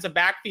the defensive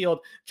backfield.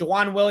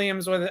 Jawan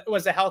Williams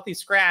was a healthy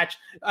scratch.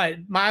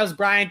 Miles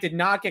Bryant did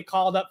not get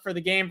called up for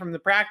the game from the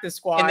practice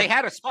squad. And they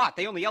had a spot.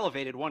 They only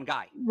elevated one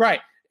guy. Right.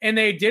 And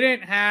they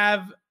didn't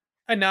have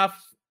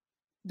enough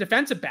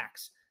defensive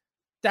backs.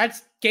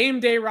 That's game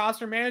day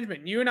roster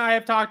management. You and I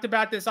have talked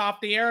about this off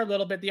the air a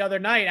little bit the other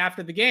night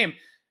after the game.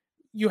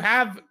 You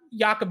have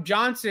Jakob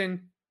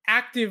Johnson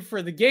active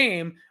for the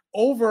game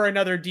over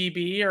another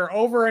DB or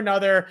over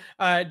another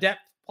depth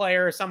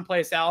player or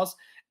someplace else,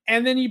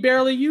 and then you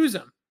barely use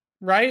them,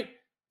 right?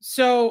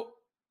 So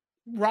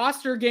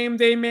roster game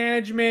day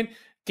management,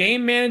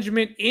 game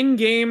management in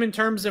game in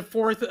terms of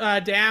fourth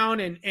down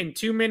and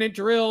 2-minute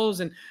drills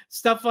and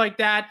stuff like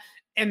that.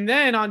 And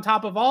then on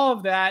top of all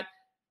of that,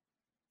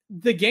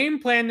 the game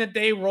plan that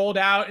they rolled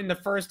out in the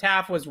first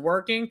half was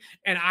working.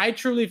 And I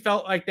truly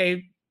felt like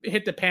they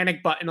hit the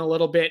panic button a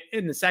little bit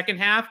in the second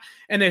half,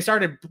 and they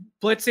started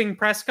blitzing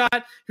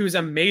Prescott, who's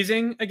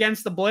amazing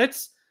against the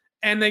blitz.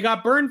 And they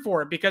got burned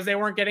for it because they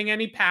weren't getting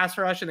any pass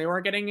rush and they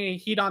weren't getting any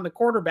heat on the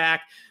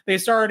quarterback. They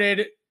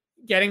started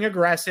getting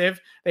aggressive.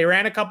 They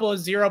ran a couple of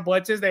zero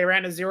blitzes. They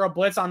ran a zero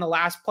blitz on the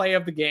last play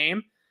of the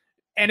game,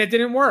 and it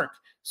didn't work.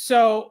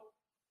 So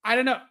I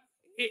don't know.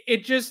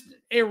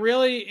 It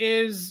really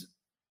is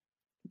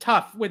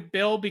tough with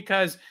Bill,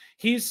 because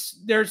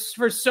there's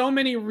for so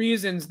many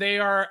reasons they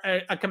are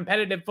a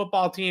competitive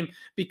football team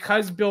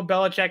because Bill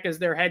Belichick is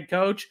their head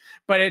coach.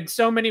 But in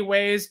so many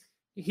ways,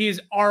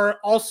 are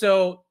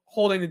also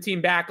holding the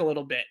team back a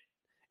little bit,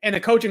 and the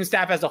coaching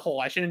staff as a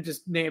whole. I shouldn't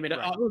just blame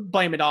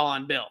it all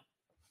on Bill.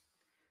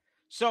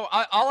 So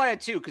I'll add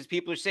too, because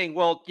people are saying,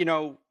 well,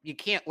 you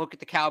can't look at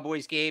the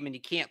Cowboys game and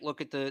you can't look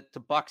at the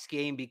Bucks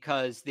game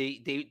because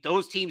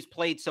those teams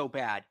played so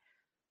bad.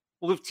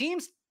 Well, if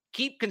teams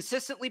keep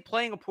consistently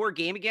playing a poor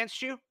game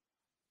against you,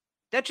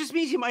 that just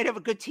means you might have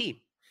a good team.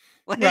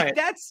 Like right.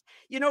 That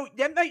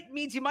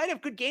means you might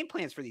have good game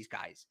plans for these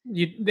guys.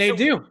 They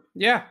do.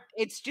 Yeah.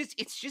 It's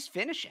just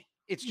finishing.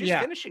 It's just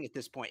finishing at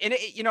this point. And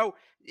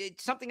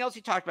it's something else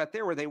you talked about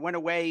there where they went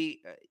away,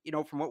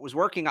 from what was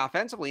working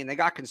offensively and they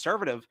got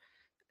conservative.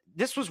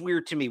 This was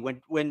weird to me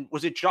when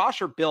was it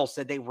Josh or Bill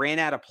said they ran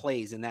out of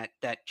plays in that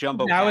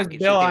jumbo that was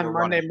package Bill that on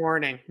Monday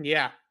morning.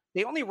 Yeah.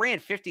 They only ran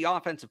 50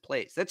 offensive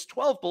plays. That's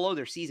 12 below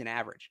their season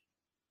average.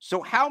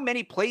 So how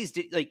many plays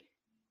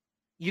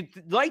you'd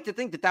like to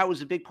think that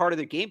was a big part of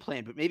their game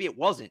plan, but maybe it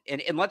wasn't.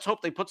 And let's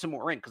hope they put some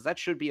more in, because that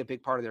should be a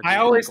big part of their game plan.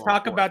 I always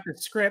talk about the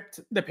script.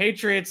 The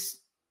Patriots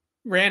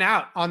ran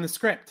out on the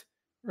script,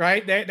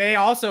 right? They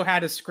also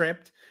had a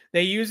script.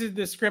 They used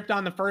the script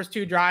on the first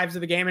two drives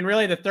of the game and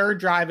really the third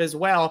drive as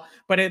well.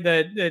 But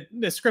the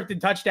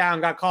scripted touchdown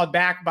got called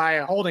back by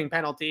a holding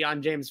penalty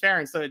on James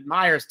Ferentz, so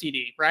Myers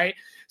TD, right?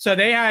 So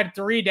they had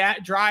three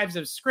drives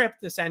of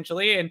script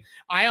essentially. And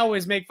I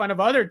always make fun of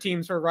other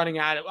teams for running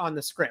out on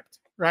the script,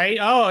 right?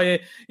 Oh,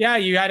 yeah,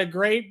 you had a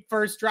great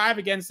first drive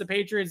against the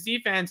Patriots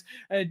defense.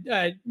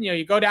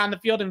 You go down the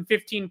field in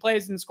 15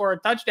 plays and score a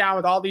touchdown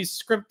with all these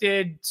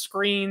scripted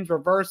screens,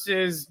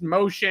 reverses,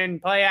 motion,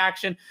 play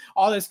action,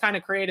 all this kind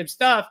of creative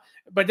stuff.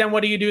 But then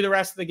what do you do the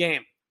rest of the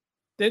game?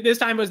 This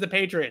time it was the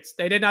Patriots.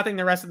 They did nothing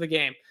the rest of the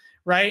game,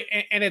 right?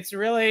 And it's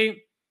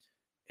really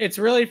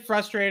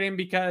frustrating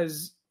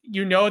because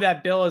you know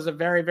that Bill is a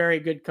very, very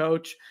good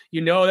coach.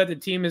 You know that the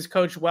team is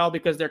coached well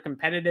because they're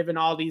competitive in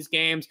all these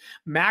games.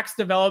 Mac's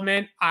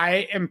development,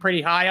 I am pretty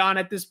high on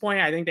at this point.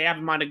 I think they have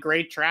him on a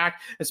great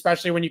track,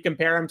 especially when you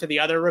compare him to the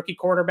other rookie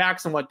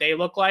quarterbacks and what they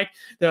look like.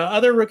 The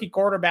other rookie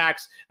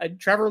quarterbacks,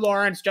 Trevor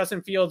Lawrence,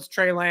 Justin Fields,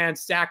 Trey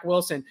Lance, Zach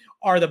Wilson,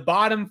 are the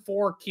bottom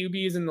 4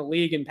 QBs in the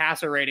league in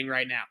passer rating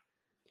right now.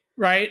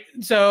 Right?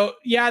 So,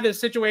 yeah, the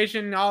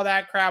situation, all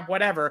that crap,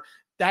 whatever,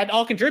 that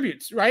all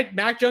contributes, right?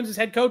 Mac Jones'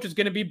 head coach is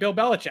going to be Bill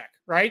Belichick,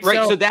 right?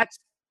 Right. So that's,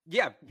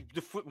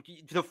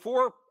 the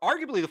four,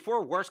 arguably the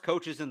 4 worst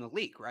coaches in the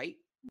league, right?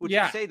 Would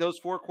you say those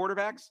 4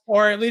 quarterbacks?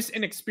 Or at least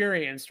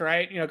inexperienced,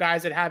 right?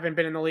 Guys that haven't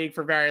been in the league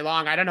for very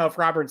long. I don't know if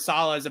Robert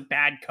Saleh is a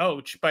bad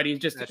coach, but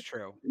That's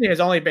true. He has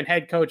only been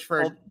head coach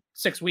for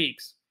 6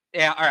 weeks.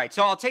 Yeah. All right.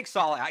 So I'll take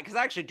Saleh because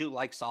I actually do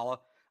like Saleh.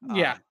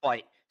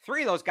 But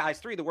 3 of those guys,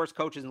 3 of the worst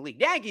coaches in the league.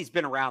 Nagy's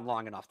been around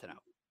long enough to know.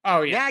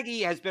 Oh, yeah.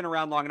 Nagy has been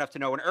around long enough to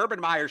know, and Urban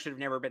Meyer should have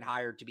never been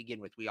hired to begin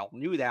with. We all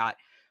knew that.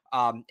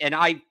 And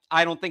I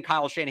don't think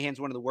Kyle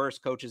Shanahan's one of the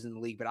worst coaches in the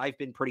league, but I've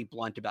been pretty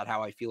blunt about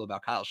how I feel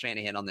about Kyle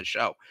Shanahan on this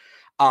show.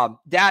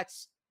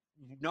 That's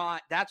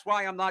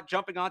why I'm not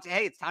jumping on to,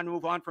 hey, it's time to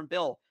move on from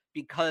Bill,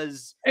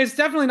 because it's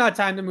definitely not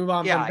time to move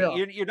on from Bill.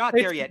 You're not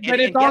there yet. But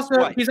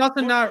he's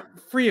also not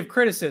free of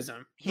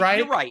criticism, right?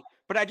 You're right.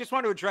 But I just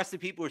want to address the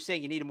people who are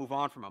saying you need to move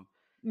on from him.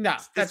 No,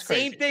 that's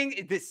same thing.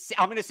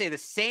 I'm going to say the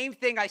same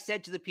thing I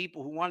said to the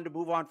people who wanted to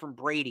move on from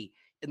Brady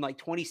in like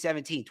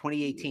 2017,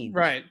 2018.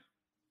 Right.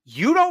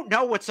 You don't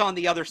know what's on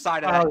the other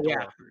side of that door.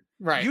 Yeah.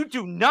 Right. You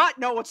do not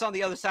know what's on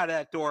the other side of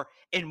that door.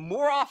 And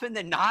more often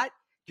than not,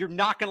 you're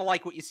not going to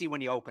like what you see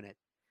when you open it.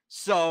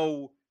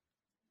 So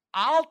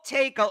I'll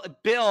take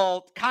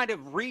Bill kind of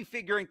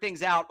refiguring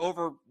things out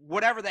over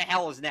whatever the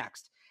hell is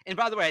next. And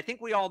by the way, I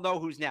think we all know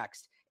who's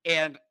next.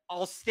 And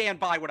I'll stand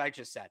by what I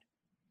just said.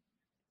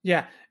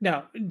 Yeah,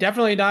 no,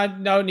 definitely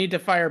no need to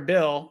fire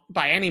Bill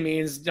by any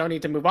means. Don't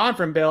need to move on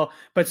from Bill,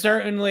 but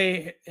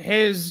certainly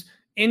his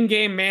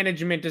in-game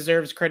management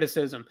deserves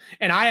criticism.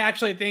 And I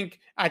actually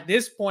think at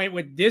this point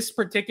with this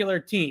particular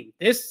team,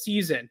 this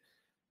season,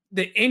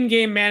 the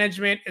in-game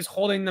management is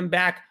holding them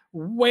back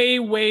way,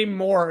 way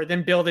more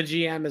than Bill, the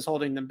GM, is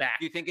holding them back.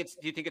 Do you think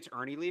it's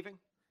Ernie leaving?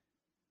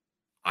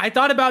 I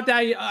thought about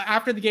that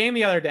after the game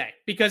the other day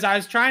because I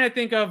was trying to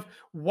think of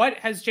what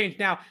has changed.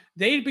 Now,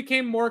 they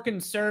became more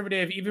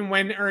conservative even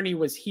when Ernie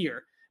was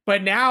here,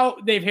 but now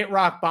they've hit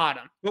rock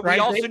bottom. But we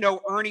also know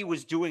Ernie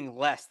was doing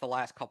less the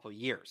last couple of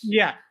years.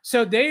 Yeah.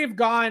 So they've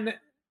gone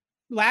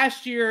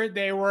last year,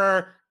 they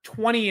were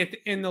 20th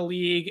in the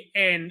league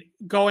and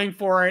going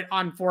for it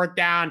on 4th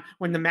down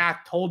when the math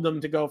told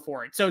them to go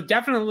for it. So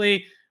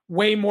definitely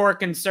way more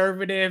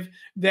conservative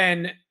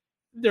than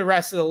the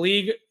rest of the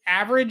league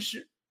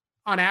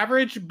on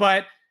average,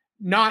 but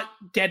not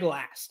dead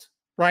last,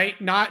 right?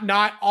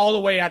 Not all the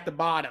way at the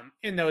bottom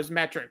in those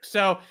metrics.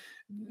 So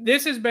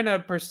this has been a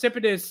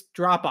precipitous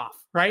drop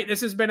off, right?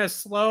 This has been a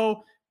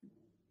slow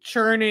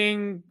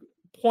churning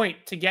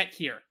point to get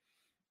here.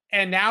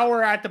 And now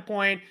we're at the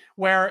point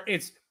where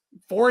it's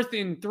 4th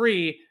and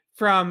 3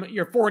 from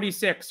your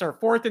 46 or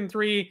 4th and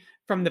 3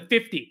 from the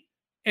 50.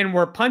 And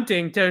we're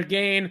punting to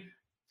gain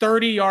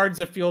 30 yards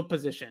of field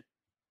position.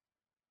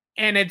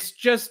 And it's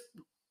just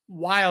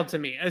wild to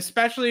me,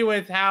 especially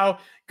with how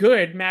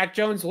good Mac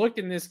Jones looked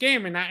in this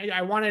game. And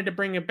I wanted to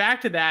bring it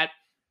back to that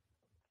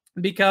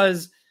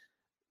because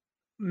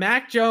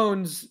Mac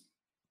Jones,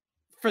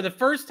 for the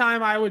first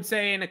time, I would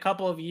say in a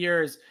couple of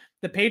years,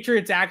 the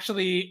Patriots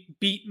actually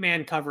beat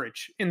man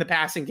coverage in the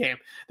passing game.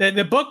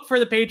 The book for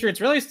the Patriots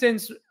really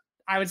since,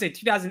 I would say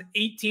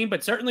 2018,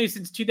 but certainly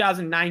since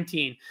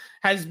 2019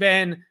 has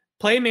been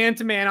play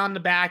man-to-man on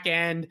the back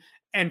end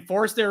and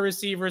force their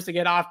receivers to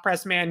get off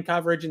press man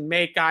coverage and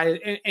make guys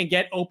and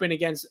get open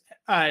against,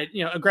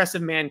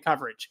 aggressive man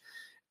coverage.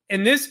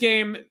 In this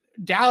game,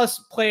 Dallas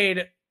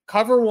played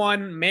cover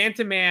 1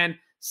 man-to-man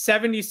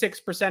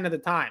 76% of the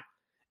time.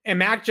 And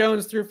Mac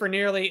Jones threw for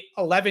nearly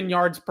 11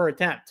 yards per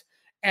attempt.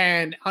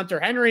 And Hunter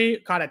Henry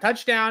caught a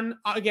touchdown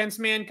against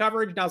man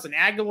coverage. Nelson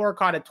Aguilar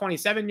caught a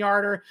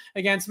 27-yarder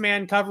against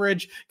man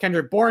coverage.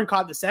 Kendrick Bourne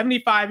caught the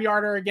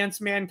 75-yarder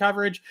against man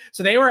coverage.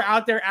 So they were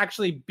out there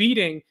actually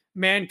beating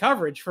man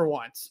coverage for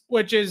once,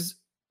 which is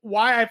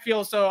why I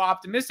feel so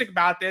optimistic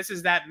about this,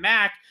 is that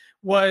Mac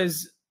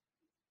was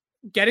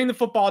getting the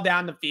football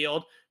down the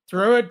field,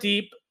 threw it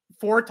deep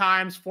 4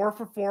 times, 4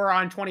 for 4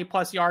 on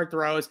 20-plus yard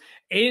throws,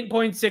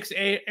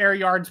 8.6 air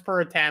yards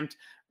per attempt,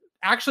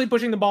 actually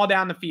pushing the ball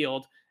down the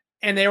field,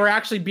 and they were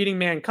actually beating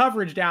man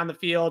coverage down the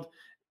field,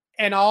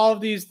 and all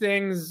of these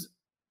things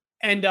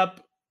end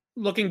up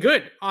looking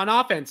good on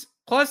offense.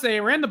 Plus, they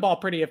ran the ball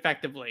pretty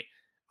effectively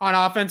on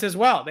offense as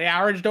well. They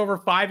averaged over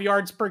 5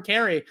 yards per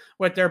carry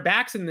with their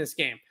backs in this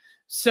game.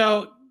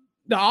 So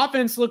the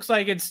offense looks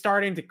like it's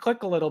starting to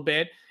click a little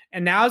bit.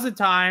 And now's the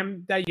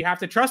time that you have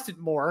to trust it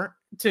more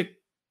to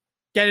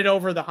get it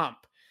over the hump.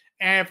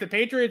 And if the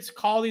Patriots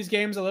call these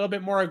games a little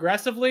bit more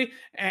aggressively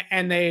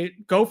and they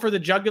go for the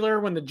jugular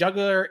when the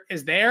jugular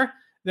is there,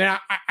 then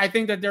I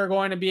think that they're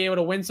going to be able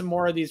to win some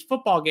more of these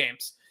football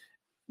games.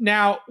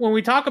 Now, when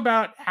we talk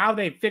about how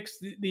they fix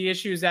the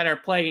issues that are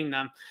plaguing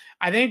them,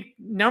 I think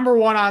number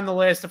one on the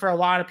list for a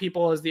lot of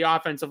people is the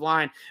offensive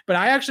line. But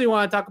I actually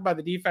want to talk about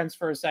the defense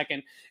for a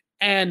second.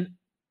 And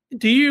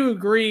do you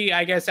agree,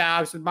 I guess,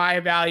 Alex, with my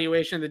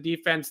evaluation of the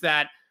defense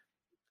that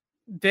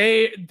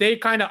they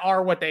kind of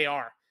are what they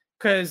are?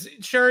 Because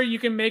sure, you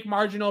can make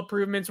marginal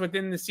improvements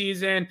within the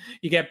season.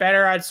 You get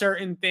better at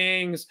certain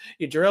things.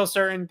 You drill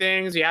certain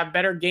things. You have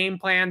better game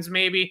plans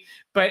maybe.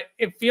 But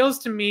it feels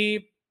to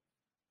me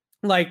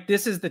like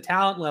this is the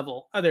talent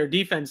level of their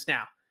defense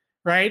now,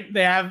 right?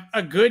 They have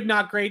a good,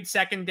 not great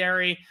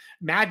secondary.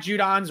 Matt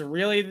Judon's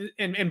really,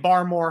 and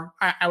Barmore,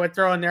 I would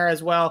throw in there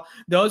as well.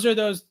 Those are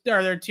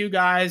their two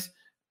guys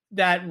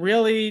that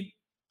really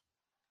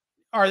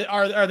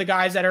are the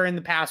guys that are in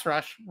the pass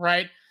rush,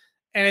 right?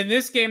 And in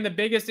this game, the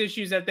biggest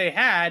issues that they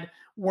had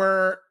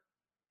were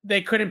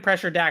they couldn't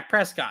pressure Dak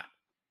Prescott.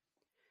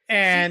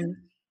 And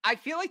I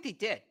feel like they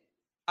did.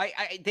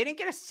 They didn't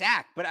get a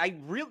sack, but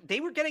they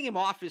were getting him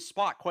off his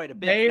spot quite a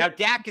bit. Now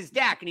Dak is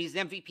Dak, and he's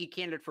an MVP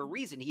candidate for a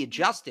reason. He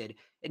adjusted,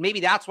 and maybe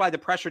that's why the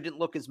pressure didn't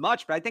look as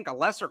much. But I think a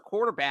lesser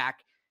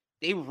quarterback,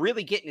 they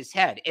really get in his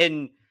head.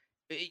 And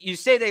you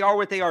say they are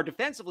what they are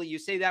defensively. You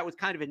say that with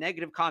kind of a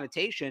negative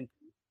connotation.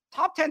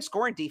 Top 10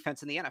 scoring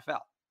defense in the NFL.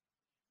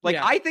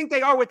 I think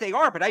they are what they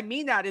are, but I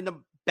mean that in the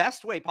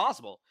best way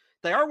possible.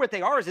 They are what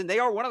they are, and they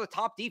are one of the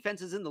top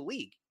defenses in the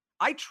league.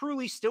 I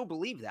truly still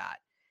believe that.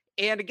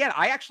 And again,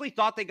 I actually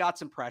thought they got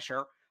some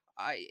pressure.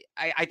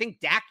 I think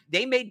Dak,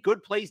 they made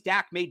good plays.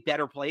 Dak made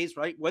better plays,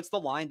 right? What's the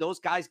line? Those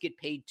guys get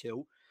paid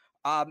too.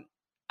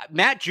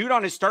 Matt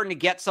Judon is starting to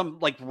get some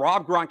like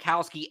Rob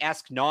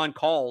Gronkowski-esque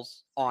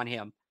non-calls on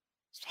him.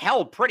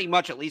 Held pretty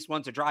much at least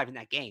once a drive in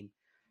that game.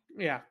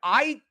 Yeah.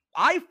 I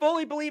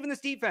fully believe in this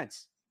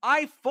defense.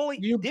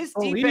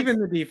 Believe in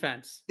the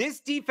defense.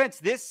 This defense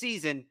this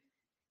season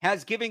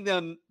has given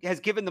them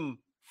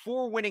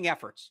 4 winning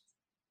efforts.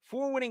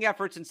 4 winning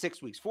efforts in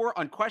 6 weeks. 4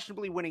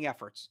 unquestionably winning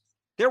efforts.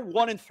 They're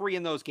 1-3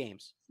 in those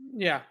games.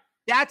 Yeah.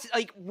 That's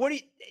like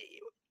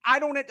I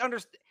don't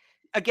understand.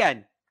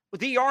 Again,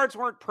 the yards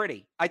weren't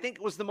pretty. I think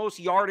it was the most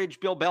yardage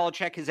Bill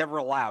Belichick has ever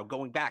allowed,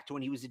 going back to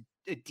when he was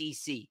a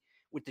DC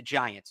with the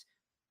Giants.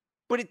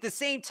 But at the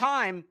same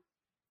time,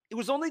 it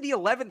was only the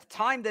 11th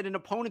time that an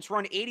opponent's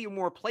run 80 or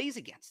more plays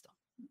against them.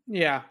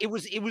 Yeah. It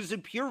was a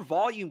pure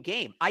volume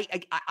game.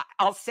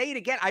 I'll say it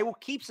again. I will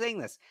keep saying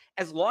this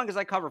as long as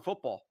I cover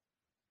football.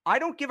 I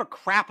don't give a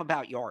crap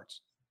about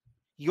yards.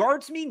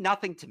 Yards mean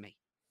nothing to me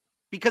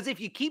because if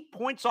you keep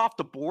points off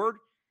the board,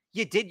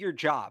 you did your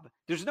job.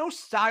 There's no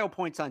style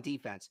points on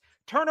defense.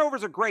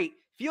 Turnovers are great.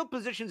 Field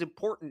position is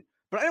important,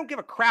 but I don't give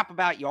a crap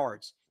about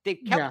yards. They've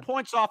kept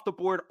points off the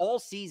board all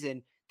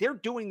season. They're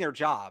doing their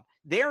job.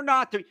 They're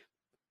not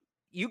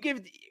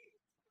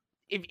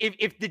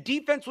if the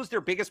defense was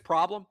their biggest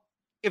problem,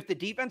 if the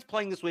defense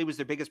playing this way was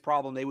their biggest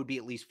problem, they would be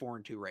at least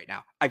 4-2 right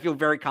now. I feel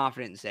very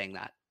confident in saying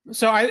that.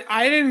 So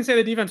I didn't say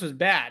the defense was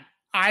bad.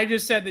 I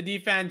just said the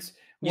defense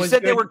was. You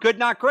said good. They were good,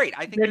 not great.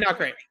 I think they're not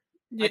great.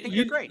 I think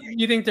they're great.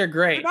 You think they're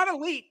great? They're not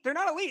elite. They're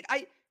not elite.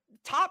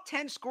 Top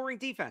 10 scoring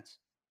defense.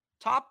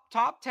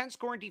 Top 10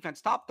 scoring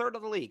defense. Top third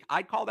of the league.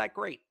 I'd call that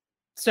great.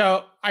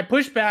 So I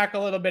push back a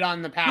little bit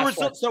on the pass.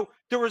 So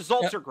the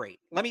results are great.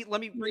 Let me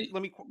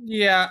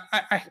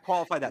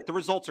qualify that. The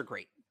results are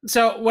great.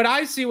 So what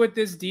I see with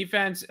this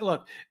defense,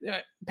 look,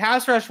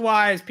 pass rush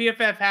wise,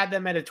 PFF had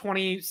them at a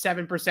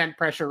 27%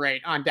 pressure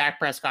rate on Dak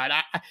Prescott.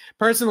 I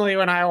personally,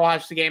 when I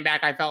watched the game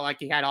back, I felt like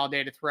he had all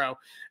day to throw.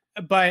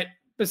 But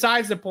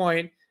besides the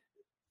point,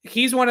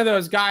 he's one of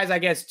those guys, I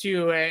guess,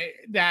 too,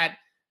 that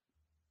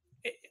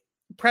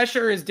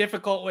pressure is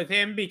difficult with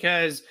him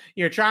because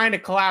you're trying to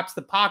collapse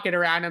the pocket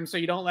around him so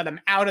you don't let him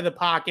out of the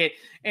pocket.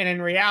 And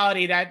in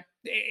reality, that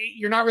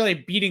you're not really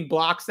beating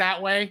blocks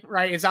that way,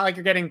 right? It's not like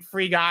you're getting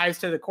free guys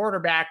to the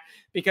quarterback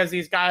because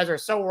these guys are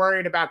so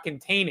worried about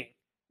contain.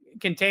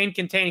 That's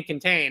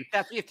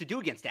what you have to do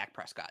against Dak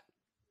Prescott.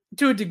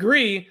 To a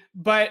degree,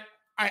 but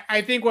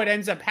I think what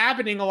ends up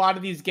happening, a lot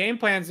of these game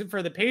plans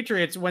for the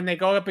Patriots, when they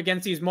go up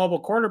against these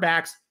mobile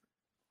quarterbacks,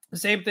 the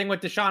same thing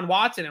with Deshaun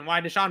Watson and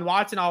why Deshaun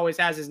Watson always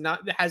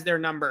has their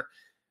number.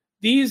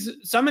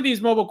 Some of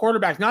these mobile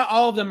quarterbacks, not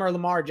all of them are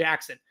Lamar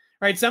Jackson,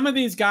 right? Some of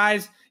these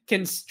guys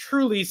can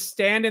truly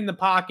stand in the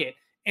pocket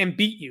and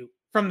beat you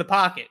from the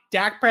pocket.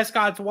 Dak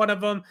Prescott's one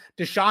of them.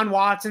 Deshaun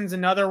Watson's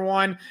another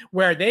one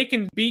where they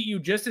can beat you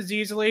just as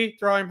easily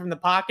throwing from the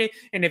pocket.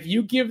 And if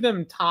you give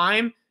them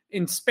time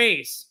and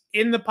space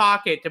in the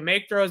pocket to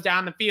make throws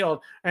down the field,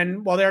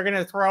 and they're going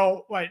to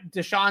throw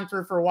Deshaun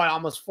threw for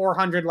almost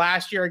 400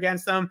 last year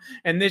against them.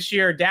 And this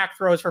year Dak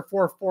throws for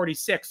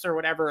 446 or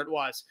whatever it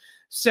was.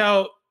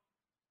 So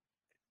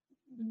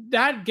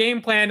that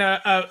game plan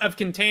of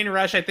contain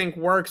rush, I think,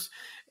 works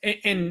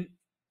in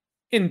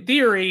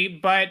theory,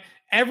 but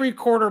every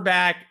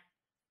quarterback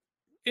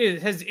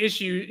has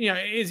issues,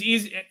 is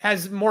easy,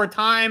 has more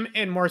time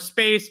and more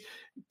space.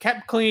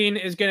 Kept clean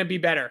is going to be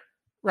better,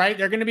 right?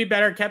 They're going to be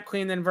better kept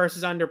clean than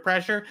versus under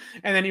pressure.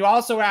 And then you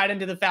also add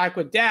into the fact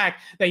with Dak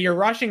that you're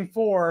rushing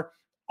for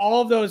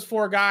all of those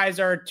four guys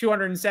are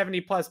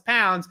 270 plus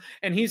pounds,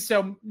 and he's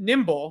so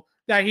nimble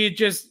that he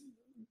just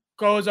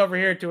goes over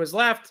here to his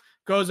left,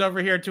 goes over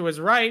here to his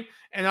right,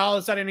 and all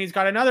of a sudden he's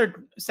got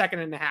another second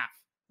and a half,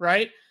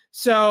 right?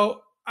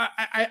 So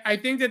I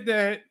think that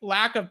the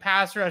lack of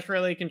pass rush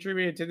really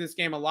contributed to this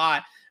game a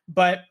lot.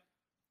 But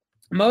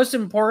most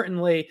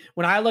importantly,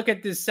 when I look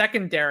at this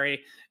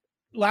secondary,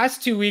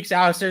 last 2 weeks,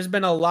 Alex, there's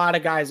been a lot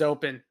of guys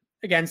open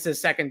against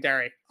this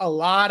secondary. A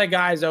lot of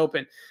guys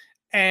open.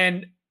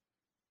 And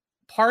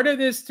part of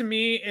this to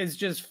me is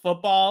just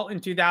football in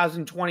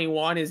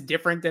 2021 is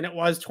different than it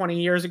was 20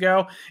 years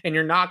ago. And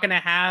you're not going to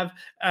have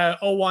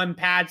 0-1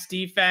 Pats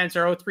defense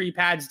or 0-3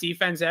 Pats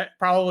defense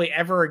probably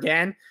ever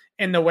again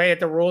in the way that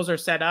the rules are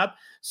set up.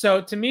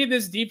 So to me,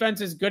 this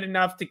defense is good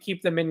enough to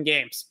keep them in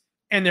games.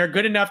 And they're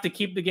good enough to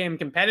keep the game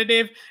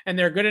competitive. And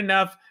they're good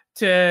enough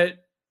to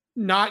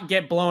not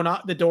get blown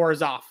up the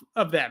doors off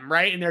of them,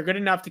 right? And they're good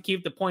enough to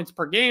keep the points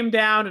per game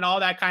down and all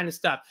that kind of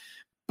stuff.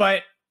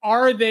 But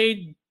are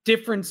they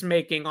difference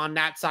making on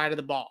that side of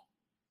the ball?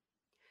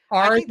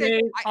 I think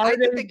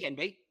they can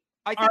be.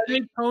 Are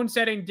they tone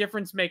setting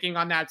difference making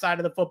on that side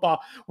of the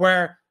football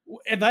where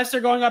unless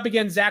they're going up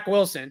against Zach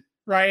Wilson,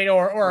 right,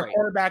 or right, a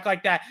quarterback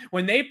like that,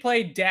 when they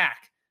play Dak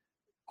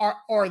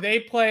or they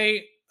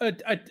play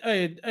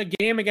a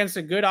game against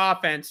a good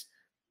offense,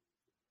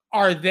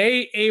 are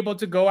they able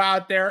to go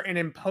out there and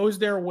impose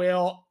their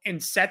will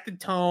and set the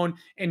tone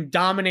and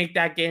dominate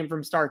that game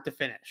from start to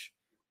finish?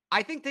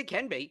 I think they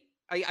can be.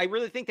 I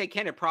really think they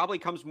can. It probably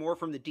comes more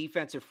from the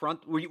defensive front.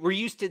 We're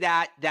used to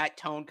that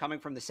tone coming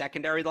from the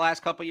secondary the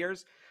last couple of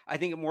years. I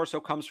think it more so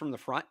comes from the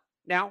front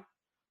now.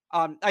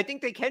 I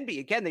think they can be.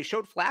 Again, they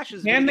showed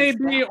flashes. Can they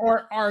be,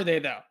 or are they,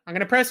 though? I'm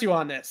going to press you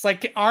on this.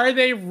 Like, are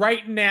they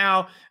right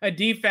now a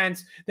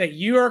defense that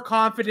you are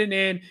confident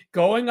in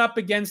going up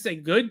against a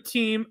good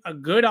team, a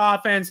good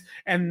offense,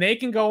 and they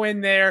can go in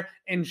there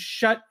and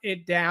shut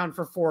it down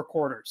for 4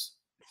 quarters?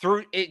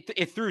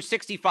 Through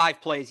 65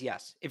 plays,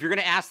 yes. If you're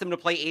going to ask them to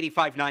play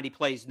 85, 90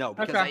 plays, no,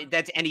 because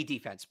that's any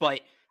defense.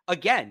 But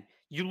again,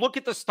 you look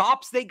at the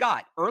stops they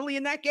got early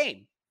in that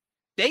game.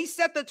 They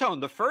set the tone.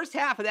 The first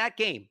half of that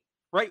game,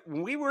 right?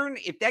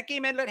 If that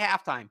game ended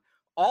at halftime,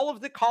 all of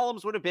the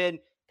columns would have been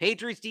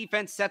Patriots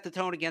defense set the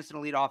tone against an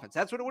elite offense.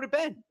 That's what it would have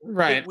been.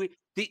 Right.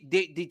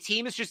 The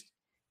team is just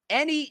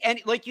any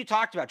like you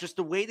talked about, just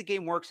the way the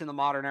game works in the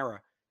modern era.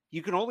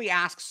 You can only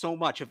ask so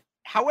much of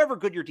however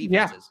good your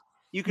defense is.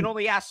 You can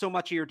only ask so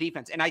much of your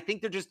defense. And I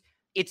think they're just,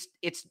 it's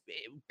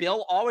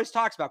Bill always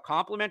talks about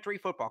complementary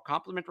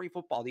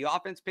football. The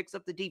offense picks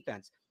up the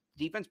defense.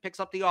 Defense picks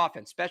up the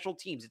offense, special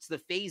teams. It's the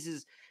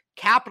phases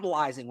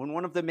capitalizing when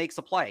one of them makes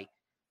a play.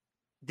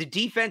 The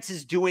defense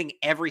is doing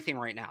everything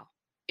right now.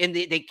 And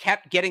they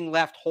kept getting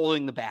left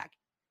holding the bag.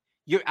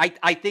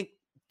 I think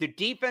the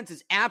defense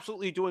is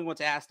absolutely doing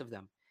what's asked of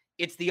them.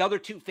 It's the other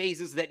two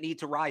phases that need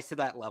to rise to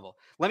that level.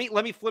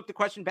 Let me flip the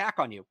question back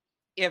on you.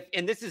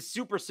 And this is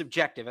super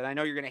subjective, and I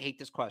know you're going to hate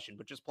this question,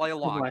 but just play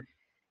along.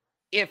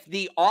 If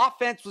the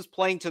offense was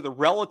playing to the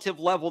relative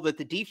level that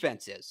the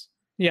defense is,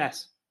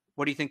 yes,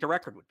 what do you think the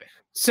record would be?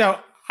 So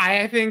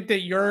I think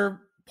that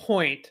your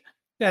point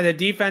that the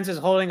defense is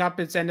holding up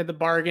its end of the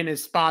bargain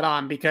is spot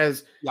on,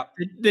 because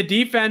the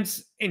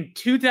defense in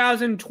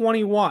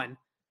 2021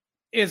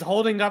 is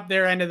holding up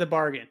their end of the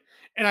bargain.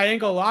 And I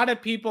think a lot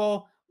of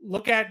people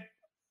look at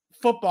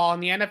football in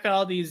the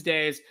NFL these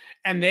days,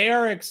 and they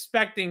are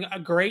expecting a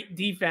great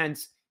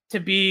defense to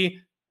be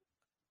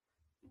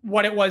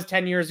what it was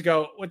 10 years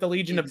ago with the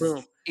Legion of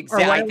Boom.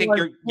 Exactly. I think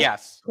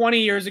 20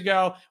 years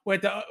ago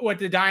with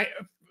the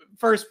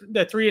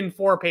 3 and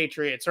 4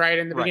 Patriots, right?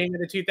 In the beginning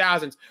of the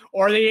 2000s,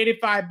 or the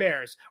 85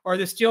 Bears, or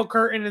the Steel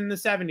Curtain in the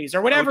 70s,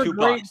 or whatever.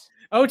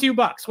 O2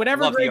 Bucks,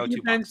 whatever great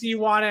defense you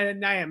want to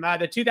name,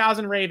 the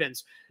 2000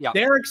 Ravens. Yep.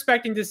 They're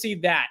expecting to see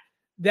that.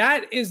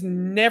 That is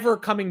never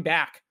coming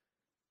back.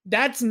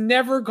 That's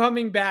never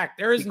coming back.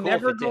 There's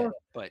never going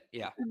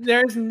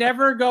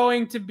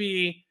to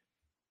be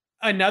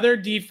another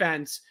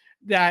defense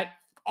that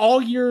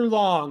all year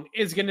long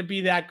is going to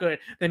be that good.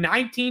 The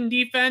 19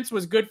 defense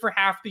was good for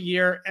half the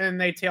year, and then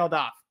they tailed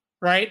off,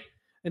 right?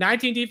 The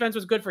 19 defense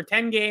was good for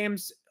 10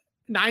 games,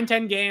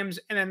 10 games,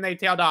 and then they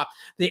tailed off.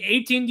 The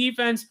 18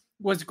 defense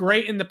was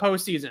great in the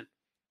postseason,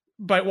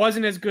 but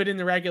wasn't as good in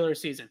the regular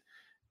season.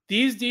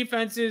 These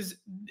defenses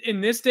in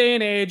this day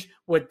and age,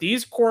 with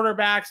these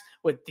quarterbacks,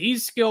 with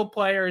these skilled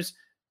players,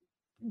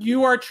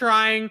 you are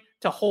trying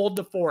to hold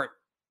the fort.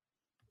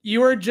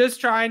 You are just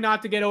trying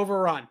not to get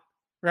overrun,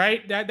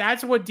 right?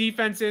 That's what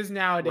defense is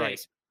nowadays.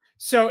 Right.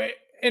 So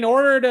in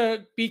order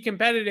to be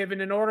competitive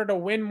and in order to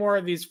win more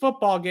of these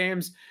football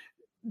games,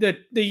 the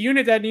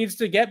unit that needs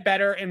to get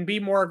better and be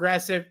more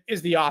aggressive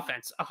is the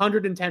offense,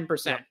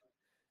 110%. Yep.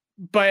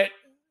 But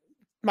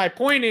my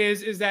point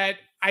is that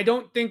I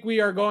don't think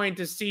we are going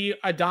to see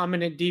a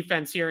dominant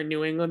defense here in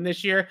New England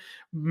this year,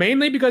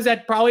 mainly because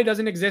that probably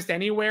doesn't exist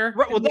anywhere.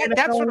 Right. Well,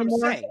 that's what I'm anymore.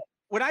 saying.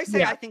 When I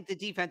say I think the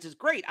defense is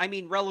great, I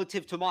mean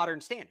relative to modern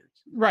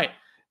standards. Right.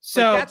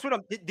 So like that's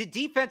what the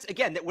defense,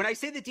 again, when I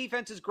say the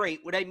defense is great,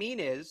 what I mean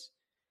is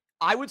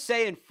I would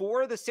say in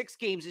 4 of the 6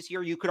 games this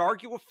year, you could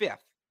argue a 5th.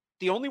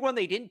 The only one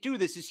they didn't do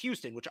this is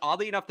Houston, which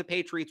oddly enough, the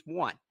Patriots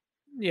won.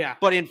 Yeah.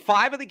 But in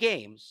 5 of the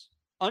games,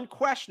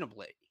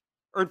 unquestionably,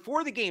 or in 4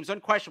 of the games,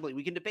 unquestionably,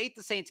 we can debate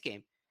the Saints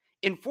game.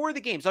 In 4 of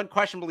the games,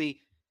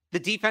 unquestionably, the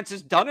defense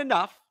has done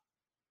enough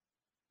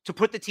to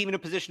put the team in a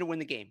position to win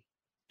the game.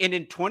 And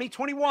in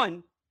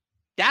 2021,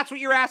 that's what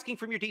you're asking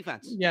from your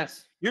defense.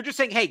 Yes. You're just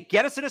saying, hey,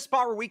 get us in a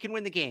spot where we can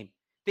win the game.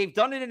 They've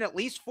done it in at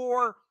least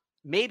 4,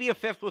 maybe a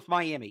 5th with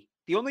Miami.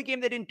 The only game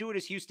they didn't do it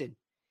is Houston.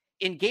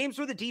 In games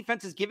where the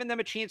defense has given them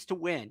a chance to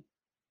win,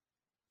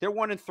 they're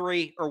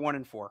 1-3 or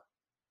 1-4.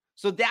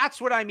 So that's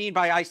what I mean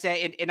by I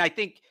say, and I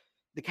think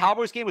the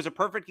Cowboys game was a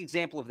perfect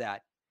example of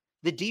that.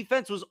 The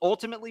defense was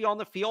ultimately on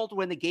the field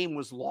when the game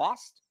was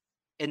lost.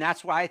 And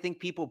that's why I think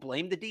people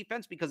blame the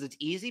defense, because it's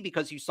easy,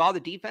 because you saw the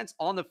defense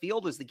on the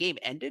field as the game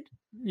ended.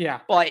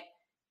 Yeah. But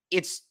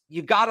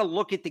you got to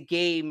look at the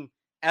game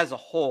as a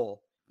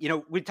whole.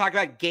 We talk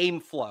about game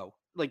flow.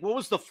 Like, what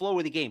was the flow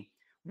of the game?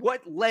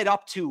 What led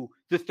up to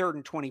the 3rd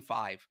and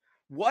 25?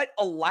 What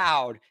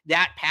allowed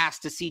that pass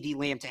to CD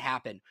Lamb to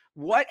happen?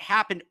 What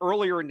happened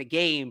earlier in the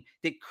game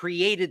that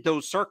created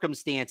those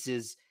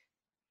circumstances?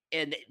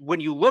 And when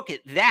you look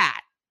at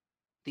that,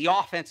 the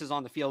offense is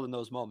on the field in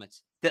those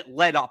moments that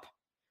led up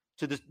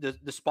to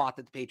the spot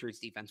that the Patriots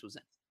defense was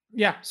in.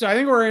 Yeah, so I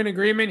think we're in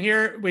agreement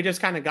here. We just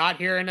kind of got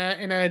here in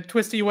a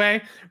twisty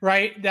way,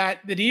 right? That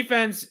the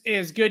defense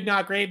is good,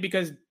 not great,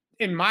 because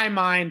in my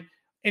mind,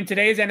 in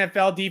today's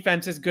NFL,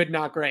 defense is good,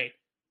 not great,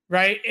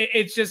 right?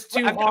 It's just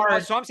too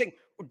hard. So I'm saying,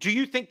 do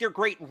you think they're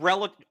great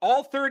relative?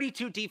 All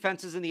 32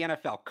 defenses in the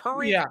NFL,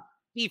 current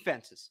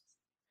defenses,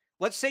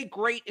 let's say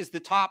great is the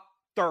top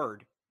 3rd.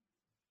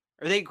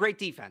 Are they a great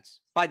defense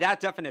by that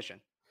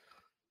definition?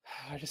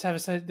 I just have to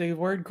say the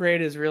word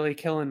great is really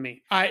killing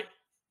me. I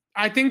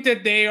think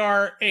that they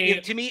are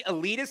to me,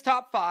 elite is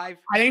top 5.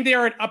 I think they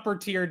are an upper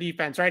tier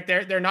defense, right?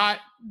 They're not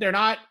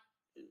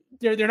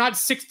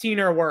 16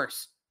 or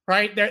worse,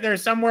 right? They're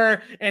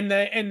somewhere in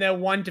the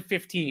 1 to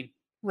 15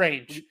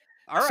 range.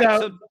 All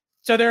right.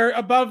 So they're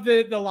above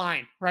the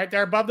line, right?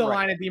 They're above the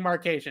line of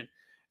demarcation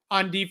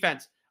on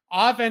defense.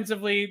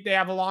 Offensively, they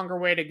have a longer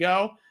way to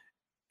go.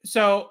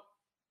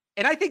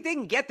 And I think they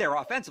can get there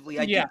offensively.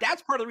 I think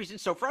that's part of the reason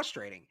it's so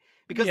frustrating,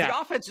 because the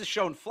offense has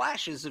shown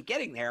flashes of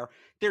getting there.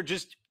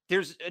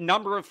 There's a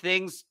number of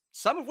things,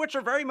 some of which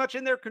are very much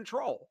in their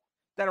control,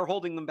 that are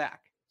holding them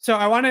back. So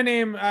I want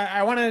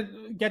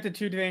to get to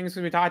 2 things,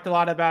 because we talked a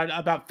lot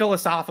about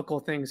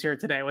philosophical things here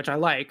today, which I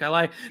like.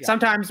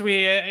 Sometimes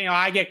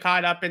I get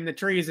caught up in the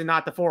trees and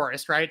not the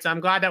forest, right? So I'm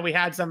glad that we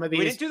had some of these.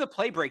 We didn't do the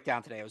play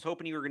breakdown today. I was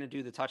hoping you were going to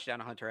do the touchdown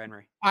to Hunter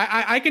Henry.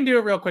 I can do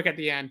it real quick at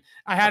the end.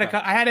 I had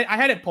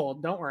it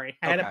pulled. Don't worry.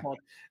 I had it pulled.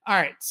 All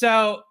right.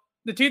 So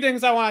the 2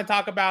 things I want to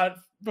talk about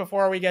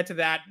before we get to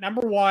that.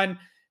 Number one,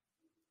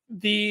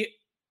 the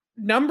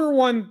number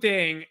one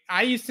thing,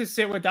 I used to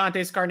sit with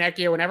Dante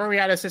Scarnecchia whenever we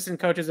had assistant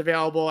coaches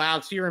available.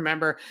 Alex, you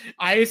remember,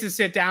 I used to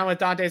sit down with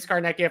Dante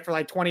Scarnecchia for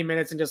like 20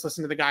 minutes and just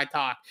listen to the guy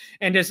talk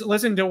and just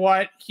listen to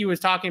what he was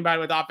talking about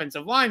with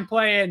offensive line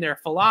play and their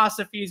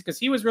philosophies, because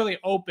he was really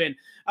open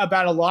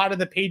about a lot of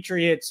the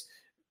Patriots'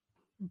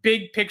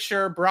 big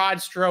picture,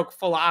 broad stroke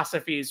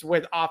philosophies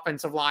with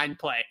offensive line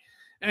play.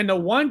 And the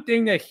one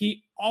thing that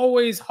he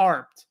always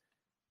harped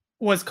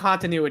was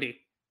continuity.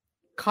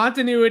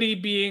 Continuity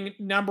being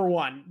number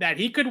one, that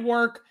he could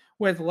work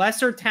with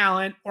lesser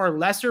talent or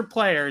lesser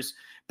players,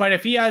 but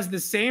if he has the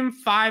same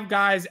 5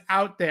 guys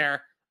out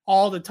there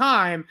all the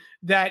time,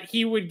 that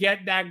he would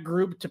get that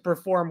group to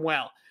perform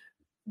well.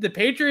 The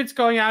Patriots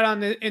going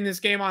out in this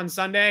game on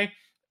Sunday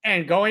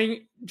and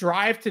going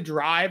drive to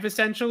drive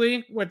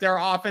essentially with their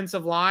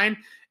offensive line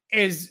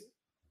is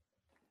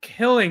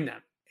killing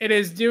them. It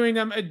is doing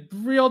them a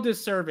real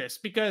disservice,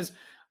 because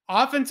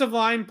offensive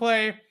line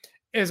play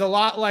is a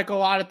lot like a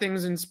lot of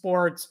things in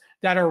sports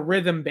that are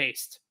rhythm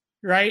based,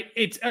 right?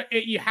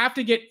 You have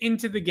to get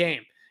into the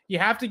game. You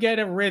have to get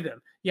a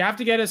rhythm. You have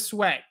to get a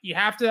sweat. You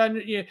have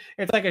to,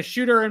 it's like a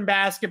shooter in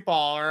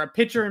basketball or a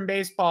pitcher in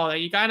baseball,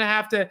 that you kind of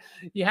have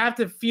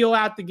to feel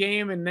out the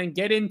game and then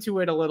get into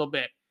it a little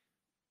bit.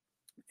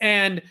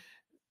 And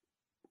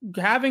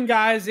having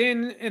guys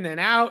in and then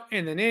out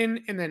and then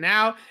in and then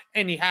out,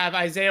 and you have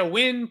Isaiah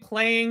Wynn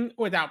playing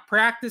without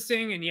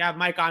practicing, and you have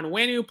Mike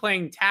Onwenu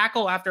playing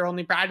tackle after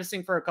only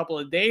practicing for a couple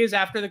of days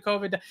after the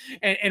COVID,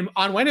 and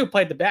Onwenu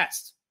played the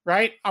best,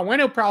 right?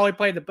 Onwenu probably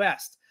played the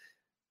best.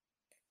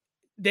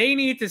 They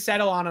need to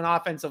settle on an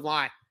offensive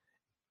line.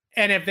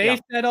 And if they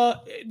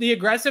settle, the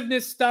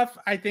aggressiveness stuff,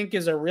 I think,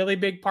 is a really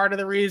big part of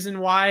the reason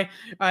why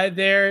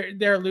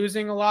they're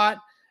losing a lot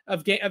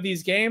of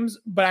these games.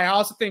 But I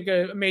also think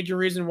a major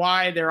reason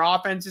why their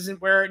offense isn't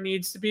where it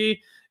needs to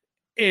be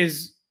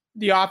is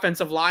the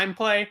offensive line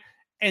play.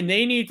 and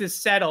they need to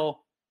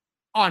settle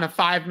on a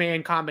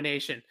 5-man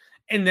combination.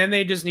 And then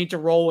they just need to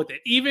roll with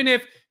it. Even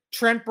if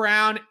Trent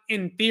Brown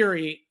in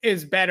theory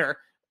is better,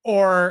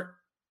 or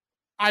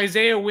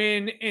Isaiah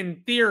Wynn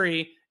in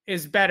theory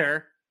is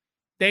better,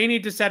 they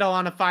need to settle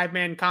on a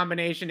 5-man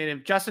combination. And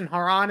if Justin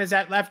Herron is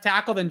at left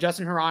tackle, then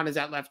Justin Herron is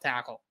at left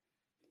tackle.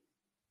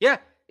 Yeah.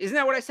 Isn't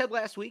that what I said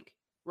last week?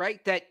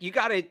 Right? That you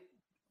got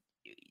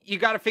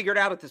to figure it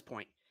out at this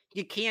point.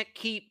 You can't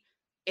keep,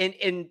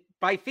 and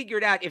by figure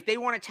it out, if they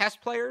want to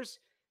test players,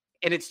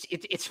 and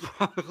it's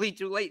probably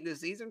too late in the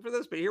season for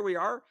this, but here we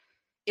are.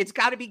 It's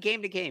got to be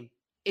game to game.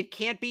 It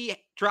can't be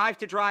drive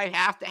to drive,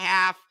 half to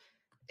half.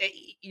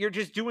 You're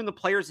just doing the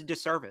players a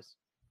disservice.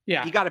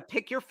 Yeah. You got to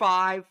pick your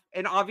 5,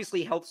 and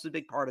obviously health's a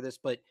big part of this,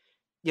 but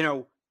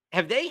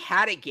have they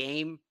had a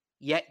game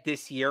yet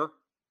this year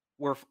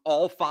where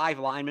all 5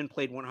 linemen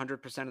played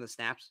 100% of the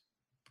snaps?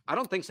 I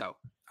don't think so.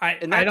 I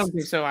don't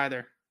think so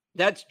either.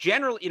 That's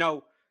generally,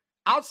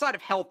 outside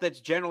of health, that's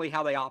generally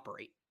how they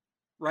operate,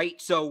 right?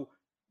 So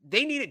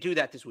they need to do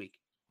that this week.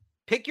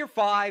 Pick your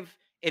 5,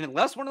 and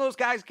unless one of those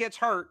guys gets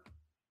hurt,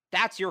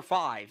 that's your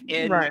 5.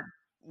 And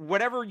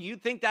whatever you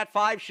think that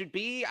 5 should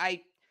be,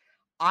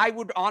 I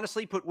would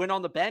honestly put Wynn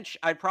on the bench.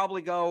 I'd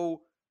probably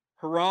go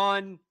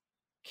Herron,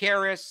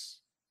 Karras,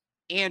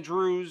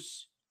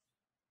 Andrews.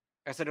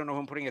 I guess I don't know who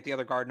I'm putting at the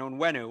other guard.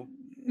 Onwenu.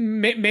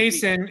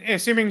 Mason,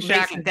 assuming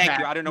Shaq. Mason, thank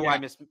you. I don't know why I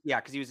missed. Yeah,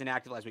 because he was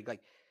inactive last week.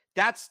 Like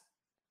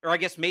or I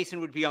guess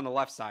Mason would be on the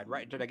left side,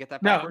 right? Did I get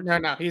that backwards?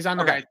 No. He's on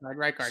the right side,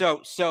 right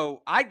guard.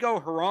 So I'd go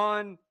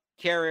Herron,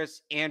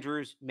 Karras,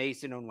 Andrews,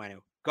 Mason, Onwenu.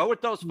 Go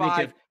with those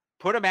 5.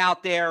 Put them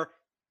out there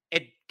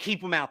and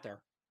keep them out there.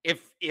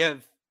 If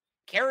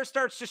Karras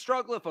starts to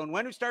struggle, if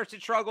Onwenu starts to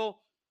struggle,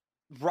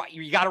 right,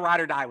 you got to ride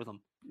or die with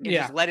them. And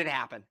just let it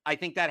happen. I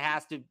think that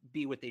has to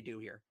be what they do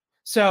here.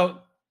 So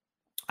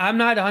I'm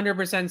not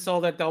 100%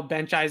 sold that they'll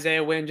bench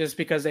Isaiah Wynn just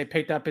because they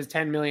picked up his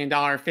 $10 million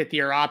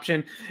 5th-year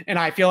option. And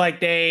I feel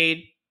like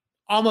they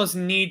almost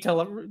need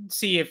to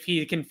see if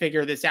he can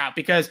figure this out,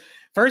 because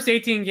first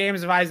 18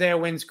 games of Isaiah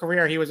Wynn's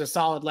career, he was a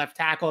solid left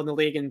tackle in the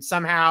league. And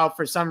somehow,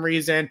 for some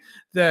reason,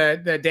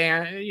 the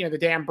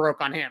dam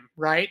broke on him,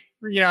 right?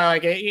 For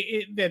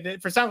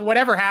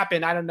whatever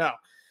happened, I don't know.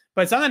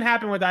 But something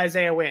happened with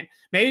Isaiah Wynn.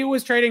 Maybe it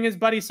was trading his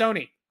buddy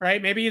Sony,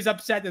 right? Maybe he's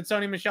upset that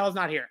Sony Michel's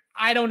not here.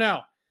 I don't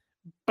know.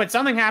 But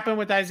something happened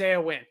with Isaiah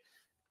Wynn,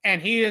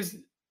 and he is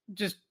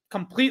just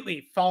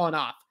completely fallen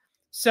off.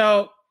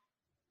 So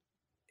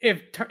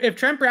if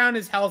Trent Brown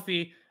is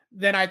healthy,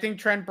 then I think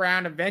Trent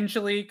Brown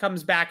eventually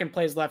comes back and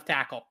plays left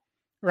tackle,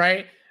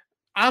 right?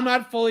 I'm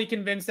not fully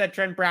convinced that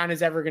Trent Brown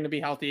is ever going to be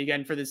healthy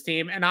again for this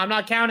team, and I'm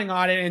not counting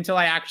on it until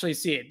I actually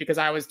see it, because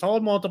I was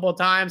told multiple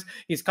times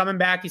he's coming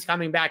back,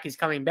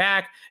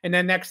 and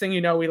then next thing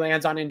you know, he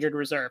lands on injured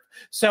reserve.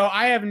 So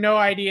I have no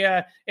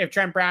idea if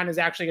Trent Brown is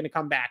actually going to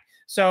come back.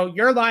 So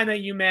your line that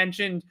you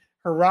mentioned,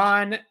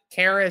 Herron,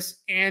 Karras,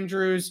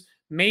 Andrews,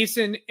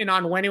 Mason, and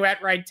Onwenu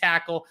at right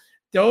tackle,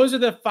 those are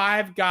the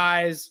 5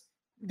 guys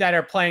that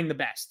are playing the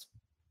best,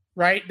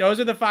 right? Those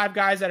are the 5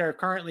 guys that are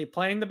currently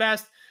playing the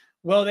best.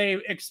 Will they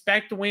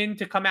expect Wynn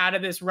to come out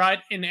of this rut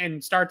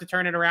and start to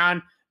turn it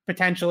around?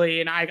 Potentially,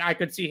 and I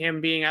could see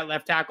him being at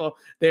left tackle.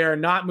 They are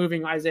not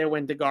moving Isaiah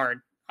Wynn to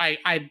guard.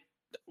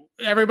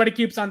 Everybody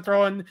keeps on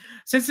throwing,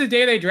 since the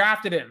day they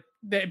drafted him,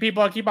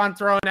 people keep on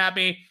throwing at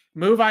me,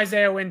 move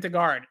Isaiah Wynn to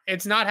guard.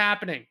 It's not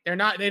happening.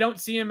 They don't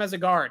see him as a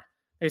guard.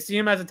 They see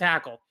him as a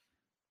tackle.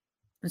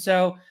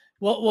 So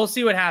we'll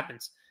see what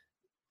happens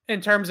in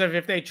terms of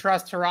if they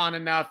trust Herron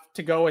enough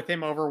to go with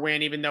him over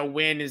Wynn, even though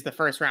Wynn is the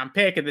first round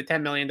pick and the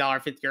 $10 million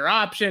 5th-year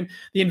option.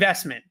 The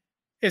investment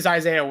is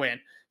Isaiah Wynn.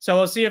 So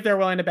we'll see if they're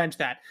willing to bench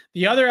that.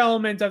 The other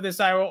element of this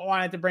I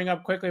wanted to bring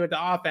up quickly with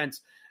the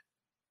offense,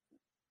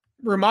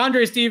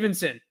 Ramondre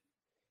Stevenson.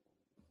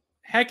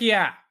 Heck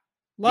yeah.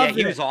 Loved it.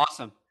 He was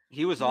awesome.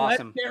 Let's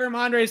get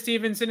Ramondre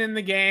Stevenson in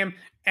the game,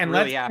 and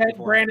really let's get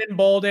Brandon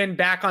Bolden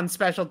back on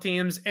special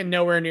teams and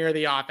nowhere near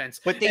the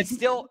offense. But they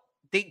still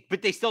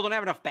don't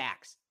have enough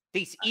backs.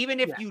 Even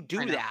if you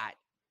do that,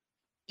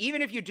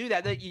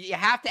 you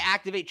have to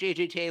activate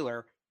JJ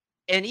Taylor.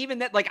 And even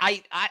that, like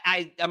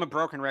I'm a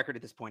broken record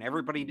at this point.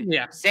 Everybody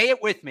say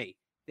it with me.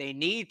 They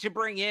need to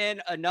bring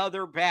in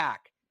another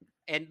back.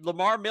 And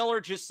Lamar Miller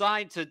just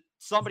signed to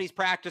somebody's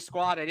practice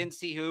squad. I didn't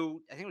see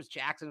who. I think it was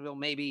Jacksonville,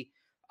 maybe.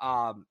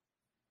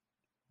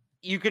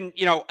 You can,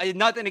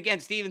 nothing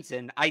against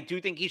Stevenson. I do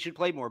think he should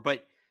play more,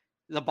 but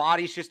the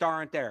bodies just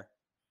aren't there.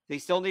 They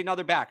still need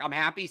another back. I'm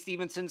happy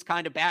Stevenson's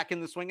kind of back in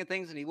the swing of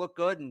things and he looked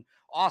good and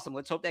awesome.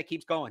 Let's hope that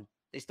keeps going.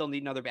 They still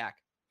need another back.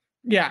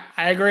 Yeah,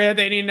 I agree that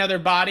they need another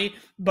body,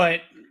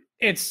 but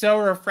it's so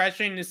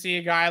refreshing to see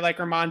a guy like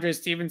Ramondre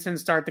Stevenson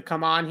start to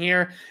come on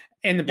here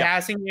in the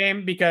passing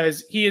game,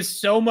 because he is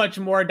so much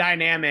more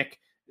dynamic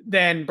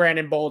than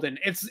Brandon Bolden.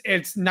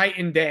 It's night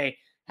and day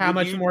how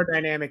much more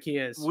dynamic he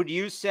is. Would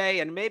you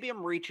say, and maybe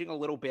I'm reaching a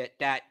little bit,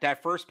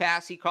 that first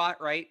pass he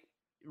caught, right?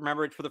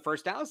 Remember it for the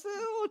first down? It's a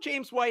little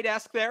James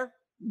White-esque there.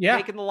 Yeah.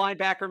 Making the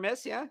linebacker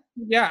miss. Yeah.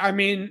 Yeah. I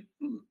mean,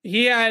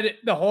 he had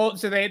the whole,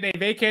 so they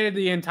vacated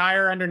the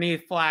entire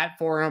underneath flat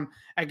for him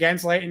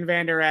against Leighton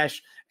Vander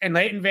Esch. And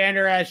Leighton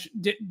Vander Esch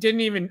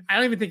didn't even, I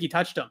don't even think he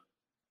touched him.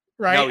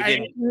 Right. No, he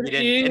didn't. He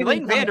didn't. And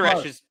Leighton Vander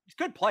Esch is a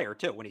good player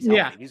too when he's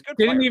healthy. He's a good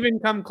player. Didn't even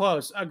come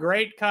close. A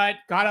great cut,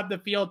 got up the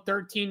field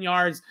 13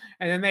 yards,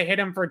 and then they hit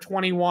him for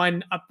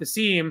 21 up the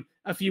seam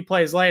a few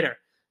plays later.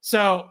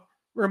 So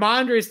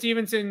Ramondre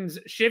Stevenson's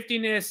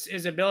shiftiness,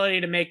 his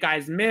ability to make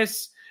guys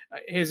miss,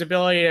 his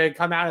ability to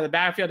come out of the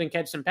backfield and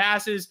catch some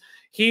passes.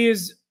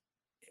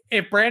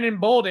 If Brandon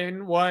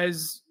Bolden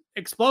was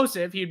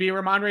explosive, he'd be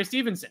Ramondre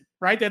Stevenson,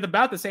 right? They're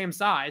about the same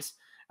size.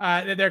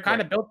 They're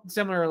kind of built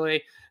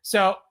similarly.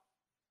 So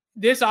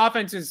this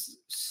offense is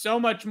so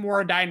much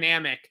more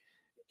dynamic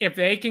if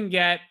they can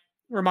get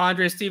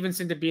Ramondre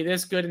Stevenson to be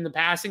this good in the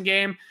passing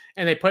game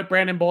and they put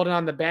Brandon Bolden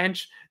on the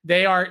bench.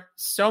 They are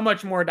so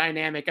much more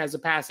dynamic as a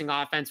passing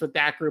offense with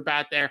that group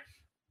out there.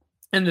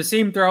 And the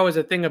seam throw is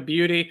a thing of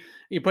beauty.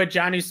 You put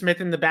Johnny Smith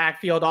in the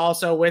backfield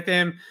also with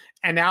him,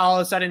 and now all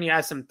of a sudden you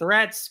have some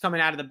threats coming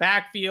out of the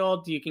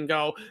backfield. You can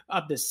go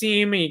up the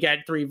seam and you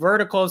get 3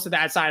 verticals to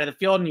that side of the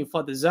field and you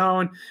flood the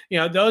zone.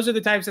 Those are the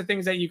types of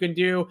things that you can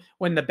do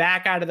when the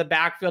back out of the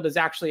backfield is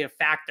actually a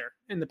factor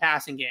in the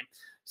passing game.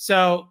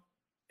 So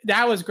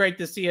that was great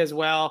to see as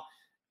well.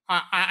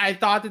 I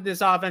thought that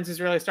this offense is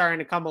really starting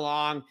to come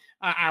along.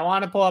 I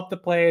want to pull up the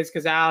plays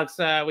because Alex,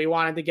 we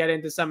wanted to get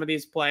into some of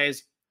these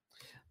plays.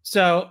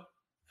 So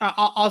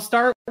I'll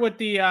start with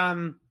the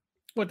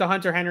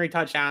Hunter Henry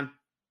touchdown.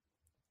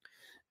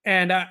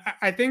 And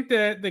I think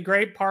the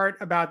great part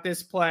about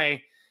this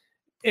play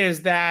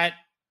is that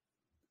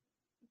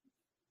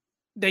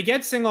they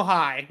get single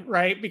high,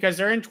 right? Because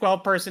they're in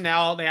 12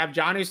 personnel. They have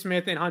Johnny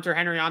Smith and Hunter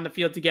Henry on the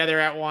field together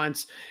at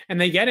once.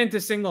 And they get into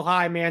single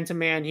high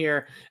man-to-man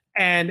here.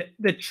 And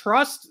the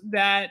trust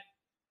that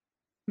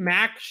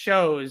Mac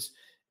shows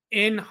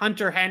in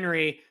Hunter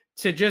Henry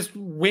to just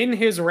win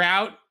his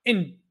route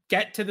and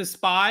get to the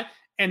spot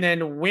and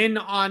then win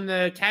on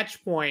the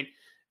catch point.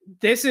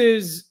 This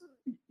is,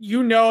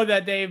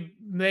 that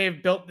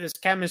they've built this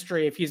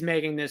chemistry if he's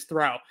making this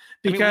throw.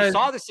 Because we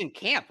saw this in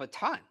camp a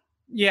ton.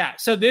 Yeah.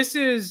 So this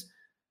is,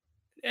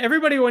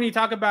 everybody, when you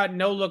talk about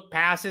no-look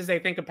passes, they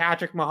think of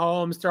Patrick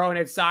Mahomes throwing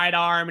it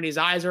sidearm and his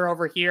eyes are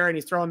over here and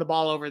he's throwing the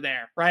ball over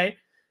there, right?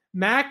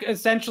 Mac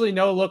essentially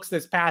no-looks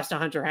this pass to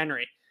Hunter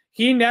Henry.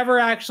 He never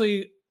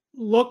actually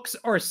looks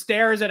or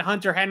stares at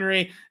Hunter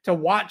Henry to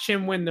watch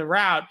him win the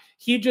route.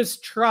 He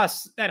just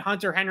trusts that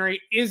Hunter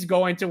Henry is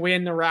going to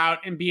win the route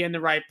and be in the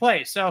right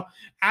place. So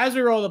as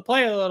we roll the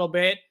play a little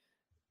bit,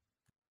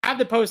 have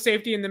the post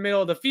safety in the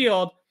middle of the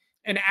field.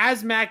 And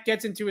as Mac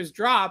gets into his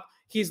drop,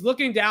 he's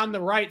looking down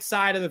the right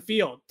side of the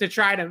field to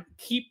try to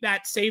keep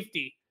that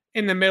safety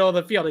in the middle of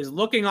the field. He's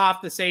looking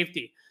off the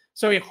safety.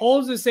 So he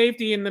holds the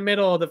safety in the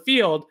middle of the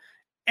field.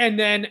 And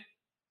then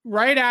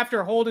right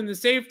after holding the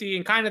safety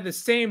in kind of the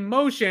same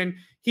motion,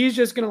 he's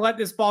just going to let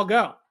this ball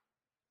go.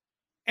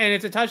 And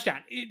it's a touchdown.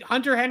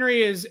 Hunter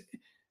Henry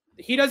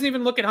he doesn't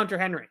even look at Hunter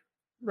Henry,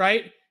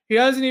 right? He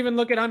doesn't even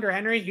look at Hunter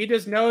Henry. He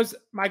just knows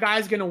my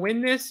guy's going to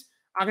win this.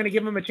 I'm going to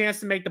give him a chance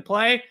to make the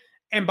play.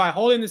 And by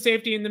holding the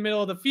safety in the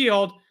middle of the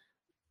field,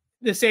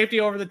 the safety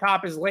over the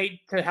top is late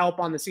to help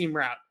on the seam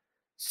route.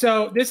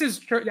 So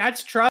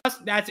that's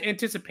trust, that's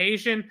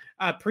anticipation,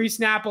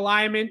 pre-snap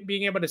alignment,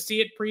 being able to see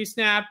it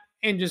pre-snap,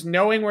 and just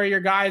knowing where your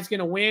guy is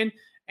going to win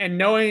and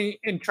knowing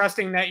and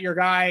trusting that your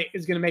guy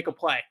is going to make a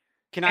play.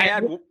 Can I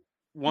add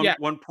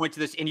one point to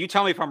this? And you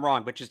tell me if I'm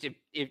wrong, but just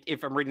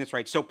if I'm reading this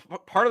right. So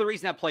part of the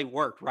reason that play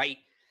worked, right,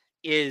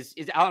 is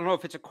I don't know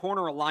if it's a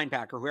corner or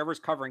linebacker, whoever's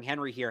covering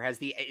Henry here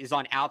is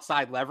on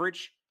outside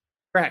leverage.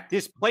 Correct.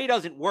 This play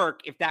doesn't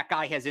work if that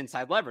guy has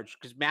inside leverage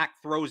because Mac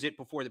throws it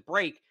before the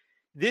break.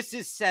 This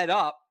is set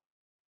up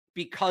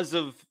because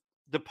of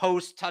the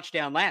post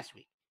touchdown last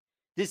week.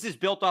 This is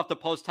built off the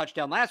post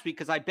touchdown last week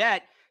because I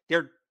bet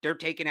they're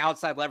taking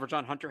outside leverage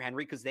on Hunter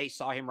Henry because they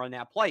saw him run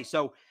that play.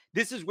 So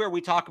this is where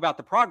we talk about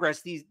the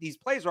progress. These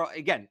plays are,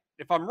 again,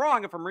 if I'm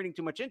wrong, if I'm reading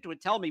too much into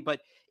it, tell me, but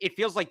it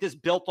feels like this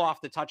built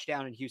off the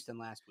touchdown in Houston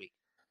last week.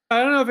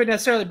 I don't know if it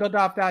necessarily built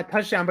off that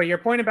touchdown, but your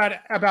point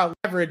about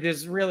leverage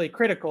is really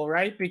critical,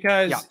 right?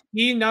 Because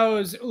he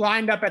knows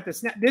lined up at the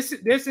snap.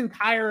 This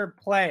entire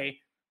play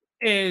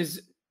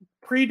is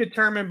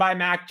predetermined by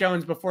Mac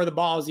Jones before the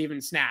ball is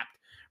even snapped,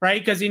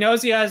 right? Because he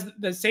knows he has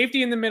the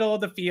safety in the middle of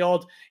the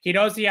field. He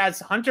knows he has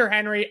Hunter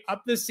Henry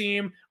up the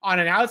seam on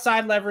an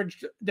outside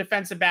leverage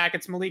defensive back.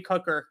 It's Malik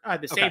Hooker,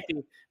 the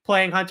safety,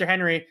 playing Hunter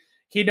Henry.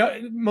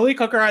 Malik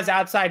Hooker has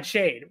outside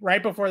shade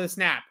right before the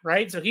snap,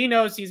 right? So he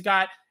knows he's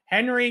got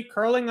Henry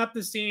curling up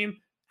the seam,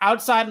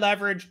 outside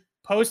leverage,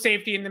 post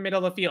safety in the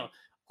middle of the field.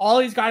 All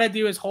he's got to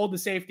do is hold the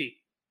safety,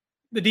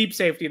 the deep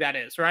safety, that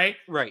is, right?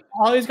 Right.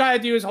 All he's got to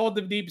do is hold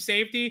the deep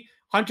safety.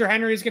 Hunter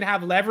Henry is going to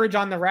have leverage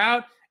on the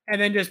route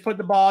and then just put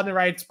the ball in the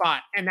right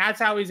spot. And that's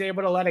how he's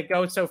able to let it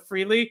go so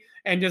freely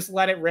and just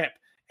let it rip.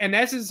 And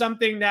this is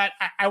something that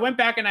I went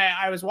back and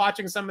I was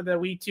watching some of the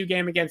week 2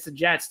 game against the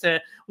Jets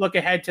to look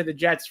ahead to the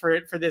Jets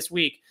for this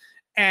week.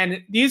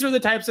 And these were the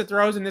types of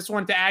throws, in this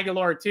one to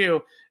Aguilar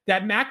too,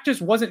 that Mac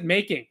just wasn't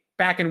making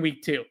back in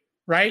week 2,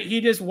 right?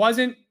 He just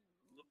wasn't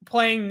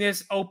playing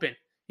this open.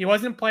 He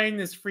wasn't playing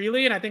this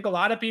freely. And I think a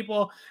lot of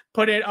people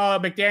put it,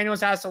 McDaniels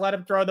has to let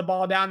him throw the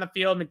ball down the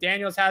field.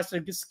 McDaniels has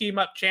to scheme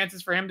up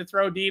chances for him to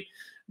throw deep.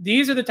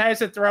 These are the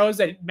types of throws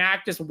that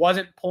Mac just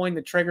wasn't pulling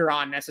the trigger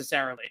on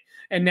necessarily.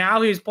 And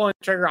now he's pulling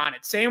the trigger on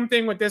it. Same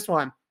thing with this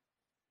one.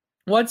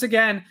 Once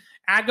again,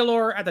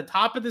 Aguilar at the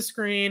top of the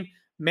screen,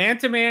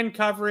 man-to-man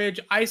coverage,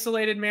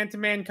 isolated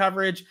man-to-man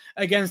coverage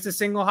against a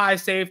single high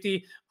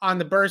safety on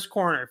the burst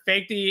corner.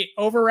 Fake the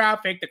over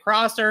route, fake the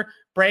crosser,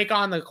 break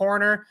on the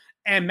corner,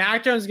 and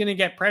Mac Jones is going to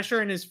get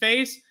pressure in his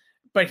face,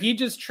 but he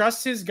just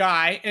trusts his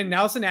guy and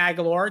Nelson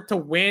Aguilar to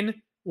win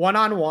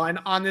one-on-one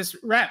on this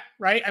rep,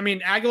 right? I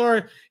mean,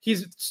 Aguilar, he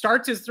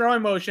starts his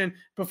throwing motion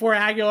before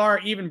Aguilar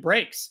even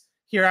breaks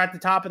here at the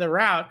top of the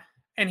route,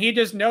 and he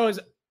just knows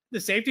the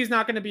safety is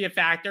not going to be a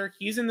factor.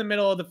 He's in the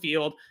middle of the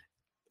field.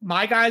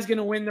 My guy's going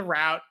to win the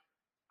route.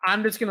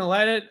 I'm just going to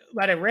let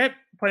it rip,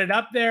 put it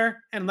up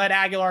there, and let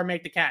Aguilar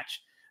make the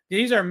catch.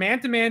 These are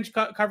man-to-man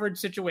coverage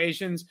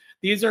situations.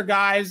 These are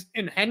guys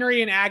in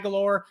Henry and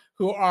Aguilar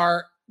who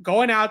are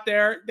going out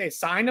there. They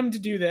signed them to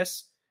do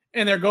this,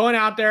 and they're going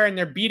out there and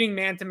they're beating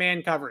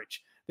man-to-man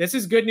coverage. This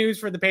is good news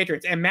for the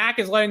Patriots. And Mac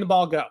is letting the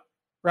ball go,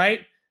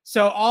 right?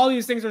 So all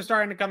these things are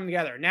starting to come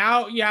together.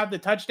 Now you have the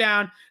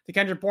touchdown to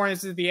Kendrick Bourne.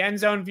 This is the end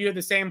zone view of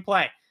the same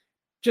play.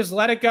 Just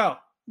let it go.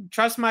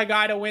 Trust my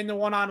guy to win the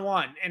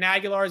one-on-one. And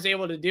Aguilar is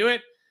able to do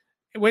it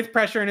with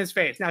pressure in his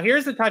face. Now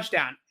here's the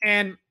touchdown.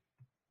 And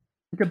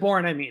to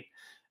Bourne, I mean,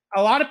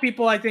 a lot of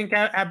people, I think,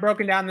 have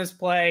broken down this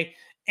play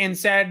and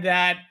said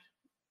that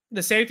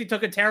the safety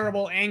took a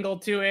terrible angle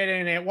to it,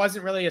 and it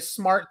wasn't really a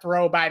smart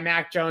throw by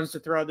Mac Jones to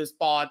throw this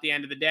ball at the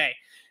end of the day.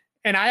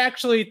 And I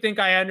actually think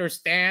I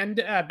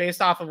understand,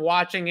 based off of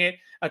watching it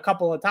a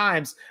couple of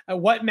times,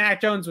 what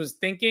Mac Jones was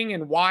thinking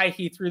and why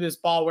he threw this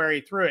ball where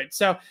he threw it.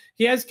 So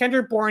he has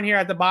Kendrick Bourne here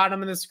at the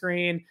bottom of the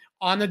screen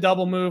on the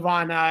double move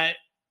on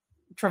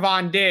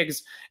Trevon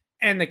Diggs.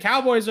 And the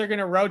Cowboys are going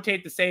to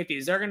rotate the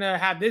safeties. They're going to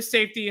have this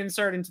safety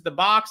insert into the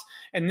box,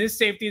 and this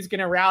safety is going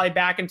to rally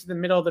back into the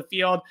middle of the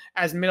field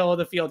as middle of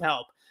the field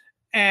help.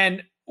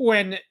 And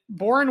when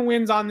Bourne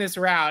wins on this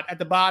route at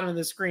the bottom of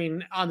the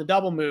screen on the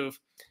double move,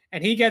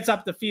 and he gets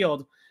up the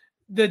field,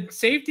 the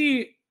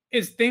safety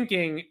is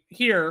thinking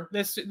here,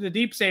 the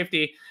deep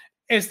safety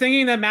is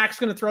thinking that Mac's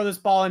going to throw this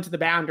ball into the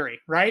boundary,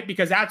 right?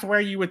 Because that's where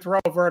you would throw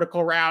a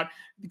vertical route.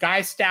 The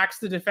guy stacks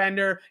the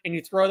defender and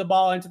you throw the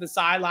ball into the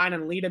sideline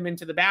and lead him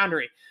into the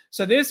boundary.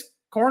 So this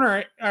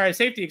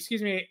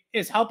safety,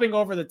 is helping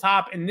over the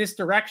top in this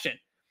direction.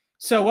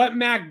 So what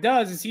Mac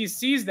does is he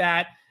sees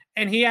that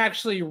and he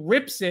actually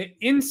rips it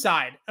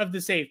inside of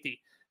the safety.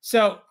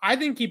 So I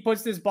think he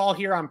puts this ball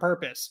here on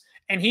purpose.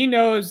 And he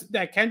knows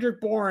that Kendrick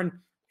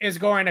Bourne is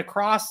going to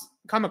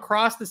come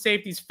across the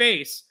safety's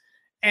face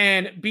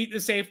and beat the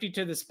safety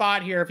to the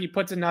spot here if he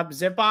puts enough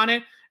zip on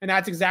it. And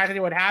that's exactly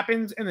what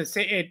happens. And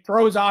it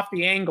throws off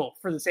the angle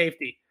for the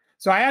safety.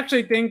 So I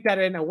actually think that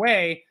in a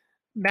way,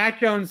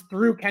 Mac Jones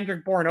threw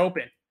Kendrick Bourne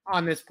open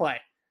on this play.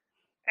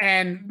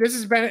 And this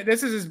is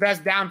his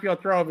best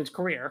downfield throw of his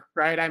career,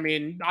 right? I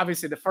mean,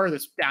 obviously the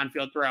furthest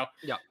downfield throw.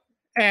 Yeah.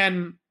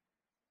 And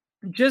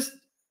just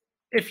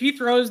if he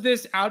throws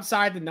this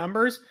outside the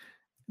numbers,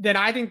 then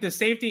I think the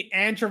safety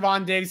and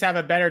Trevon Diggs have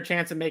a better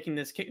chance of making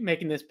this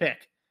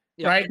pick.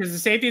 Yep. Right? Because the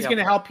safety is going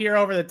to help here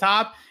over the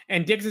top,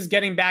 and Diggs is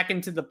getting back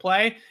into the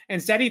play.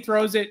 Instead, he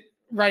throws it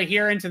right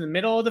here into the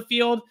middle of the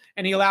field,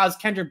 and he allows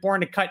Kendrick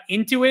Bourne to cut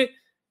into it,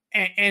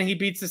 and he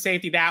beats the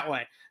safety that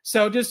way.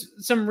 So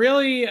just some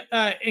really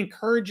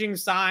encouraging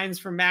signs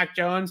from Mac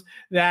Jones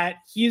that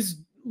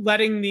he's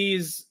letting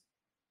these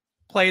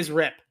plays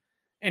rip,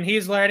 and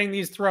he's letting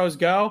these throws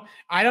go.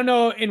 I don't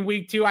know, in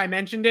week 2, I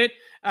mentioned it.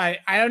 I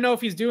don't know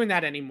if he's doing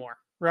that anymore.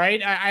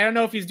 Right? I don't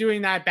know if he's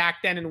doing that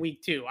back then in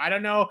week 2. I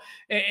don't know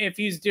if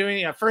he's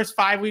doing first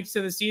 5 weeks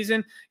of the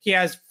season. He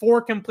has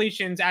 4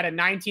 completions out of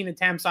 19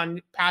 attempts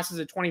on passes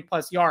of 20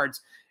 plus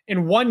yards.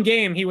 In one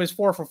game, he was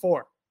 4 for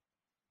 4.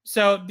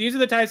 So these are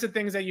the types of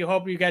things that you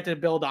hope you get to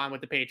build on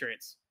with the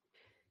Patriots.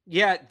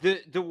 Yeah.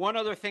 The one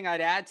other thing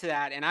I'd add to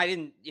that, and I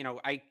didn't,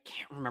 I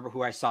can't remember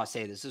who I saw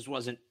say this. This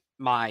wasn't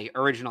my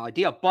original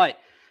idea, but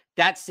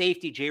that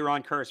safety,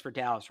 Jaron Kearse for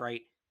Dallas,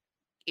 right?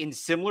 In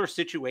similar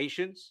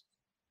situations,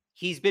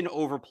 he's been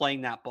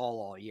overplaying that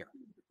ball all year.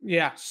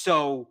 Yeah.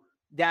 So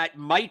that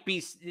might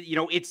be,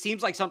 it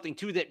seems like something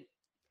too that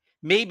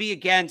maybe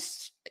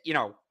against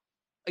an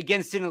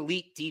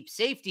elite deep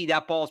safety,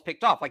 that ball is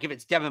picked off. Like if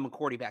it's Devin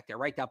McCourty back there,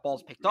 right? That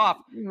ball's picked off.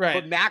 Right.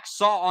 But Max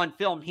saw on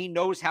film, he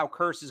knows how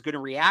Kearse is going to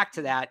react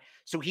to that.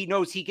 So he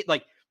knows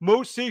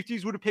most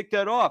safeties would have picked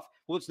that off.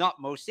 Well, it's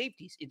not most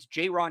safeties. It's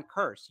Jaron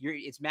Kearse.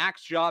 It's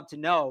Mac's job to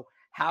know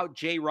how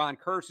Jaron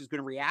Kearse is going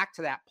to react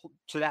to that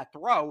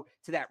throw,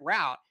 to that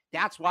route.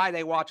 That's why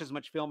they watch as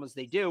much film as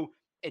they do.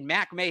 And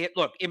Mac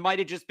it might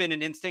have just been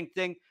an instinct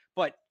thing,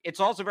 but it's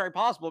also very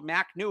possible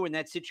Mac knew in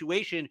that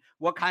situation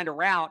what kind of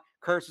route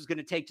Kearse was going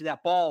to take to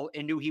that ball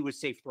and knew he was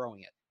safe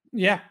throwing it.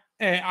 Yeah.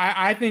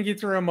 I think he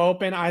threw him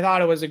open. I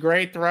thought it was a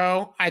great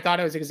throw. I thought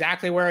it was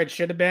exactly where it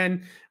should have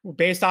been,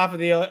 based off of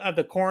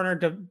the corner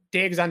to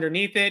Diggs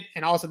underneath it,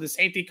 and also the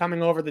safety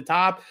coming over the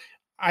top.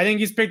 I think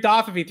he's picked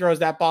off if he throws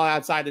that ball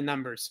outside the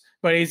numbers,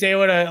 but he's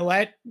able to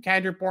let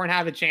Kendrick Bourne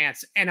have a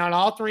chance. And on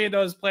all three of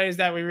those plays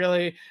that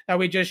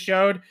we just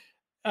showed,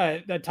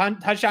 the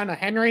touchdown to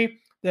Henry,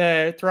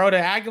 the throw to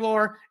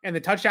Aguilar, and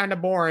the touchdown to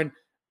Bourne,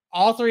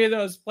 all three of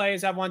those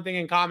plays have one thing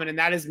in common, and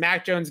that is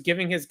Mac Jones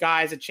giving his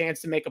guys a chance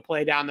to make a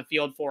play down the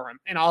field for him.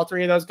 And all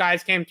three of those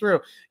guys came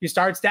through. You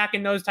start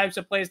stacking those types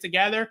of plays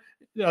together,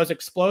 those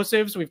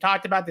explosives. We've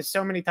talked about this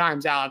so many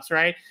times, Alex,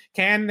 right?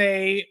 Can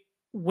they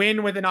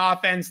win with an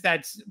offense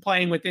that's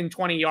playing within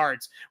 20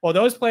 yards? Well,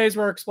 those plays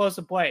were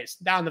explosive plays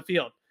down the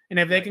field. And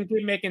if they can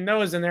keep making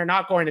those, then they're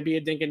not going to be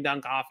a dink and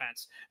dunk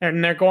offense.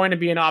 And they're going to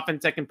be an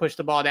offense that can push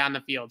the ball down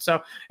the field.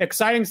 So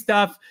exciting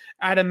stuff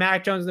out of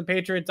Mac Jones and the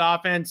Patriots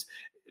offense.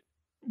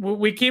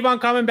 We keep on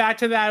coming back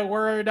to that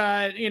word,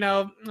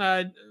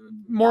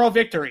 moral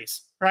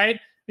victories, right?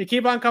 We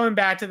keep on coming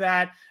back to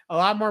that. A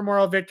lot more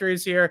moral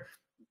victories here.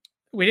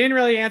 We didn't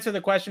really answer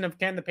the question of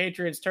can the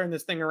Patriots turn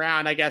this thing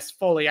around, I guess,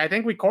 fully. I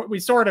think we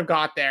sort of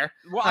got there.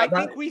 Well, I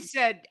think we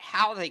said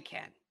how they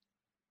can.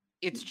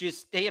 It's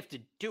just they have to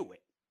do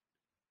it.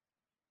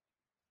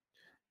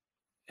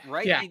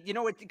 Right? Yeah. You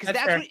know what? Because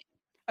that's what,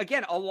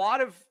 again, a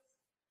lot of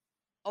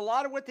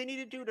what they need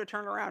to do to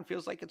turn around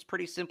feels like it's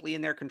pretty simply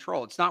in their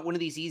control. It's not one of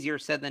these easier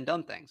said than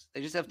done things.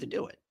 They just have to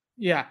do it.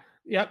 Yeah.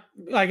 Yep.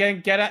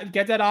 Again,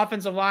 get that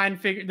offensive line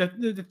figured.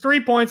 The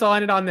 3 points, I'll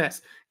end it on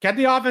this. Get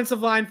the offensive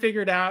line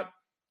figured out.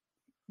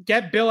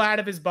 Get Bill out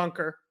of his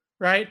bunker,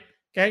 right?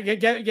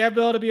 Get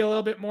Bill to be a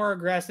little bit more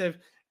aggressive.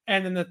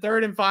 And then the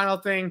third and final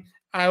thing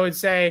I would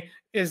say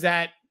is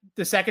that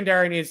the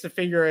secondary needs to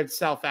figure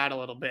itself out a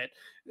little bit.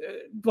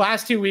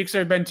 Last 2 weeks,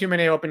 there have been too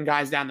many open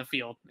guys down the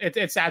field.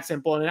 It's that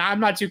simple. And I'm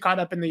not too caught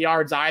up in the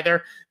yards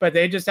either, but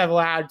they just have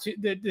allowed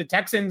the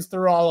Texans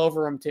threw all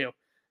over them too.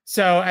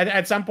 So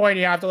at some point,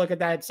 you have to look at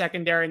that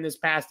secondary in this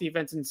pass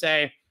defense and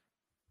say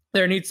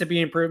there needs to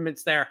be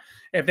improvements there.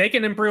 If they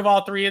can improve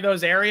all three of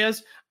those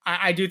areas,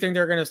 I do think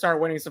they're going to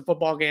start winning some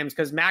football games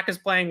because Mac is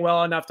playing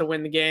well enough to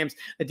win the games.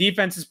 The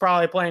defense is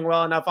probably playing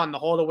well enough on the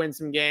whole to win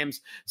some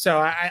games. So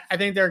I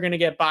think they're going to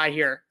get by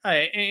here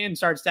and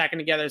start stacking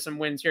together some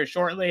wins here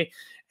shortly.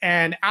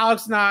 And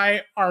Alex and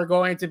I are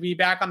going to be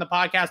back on the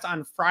podcast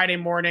on Friday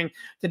morning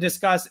to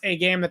discuss a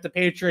game that the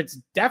Patriots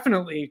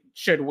definitely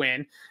should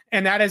win,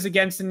 and that is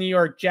against the New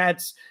York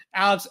Jets.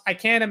 Alex, I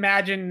can't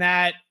imagine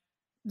that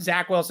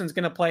Zach Wilson's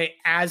going to play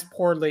as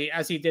poorly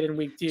as he did in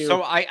week 2.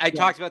 So I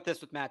talked about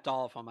this with Matt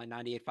Dolph on my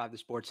 98.5 The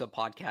Sports Hub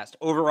podcast.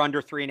 Over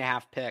under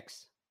 3.5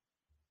 picks.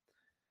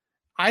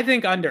 I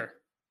think under.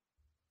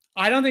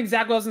 I don't think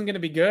Zach Wilson's going to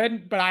be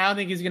good, but I don't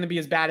think he's going to be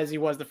as bad as he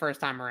was the first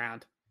time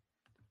around.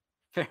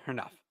 Fair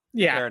enough.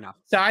 Yeah. Fair enough.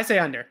 So I say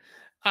under.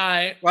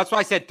 Well, that's why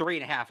I said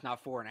 3.5,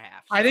 not 4.5.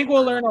 I think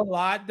we'll learn a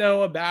lot,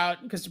 though,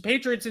 about because the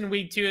Patriots in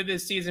week 2 of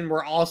this season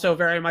were also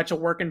very much a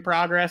work in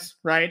progress,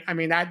 right? I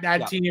mean,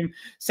 that team,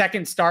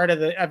 second start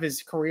of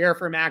his career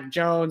for Mac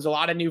Jones, a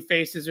lot of new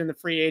faces in the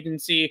free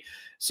agency.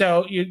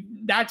 So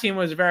that team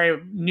was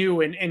very new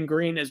and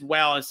green as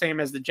well, same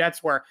as the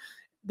Jets were.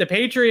 The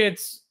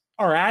Patriots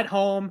are at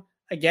home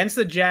against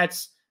the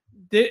Jets.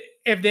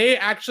 If they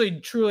actually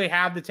truly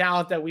have the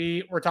talent that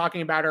we were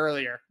talking about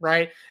earlier,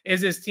 right?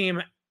 Is this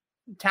team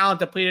talent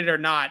depleted or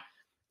not?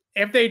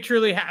 If they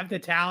truly have the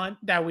talent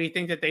that we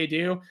think that they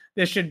do,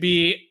 this should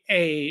be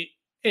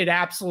an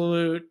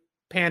absolute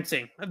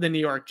pantsing of the New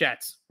York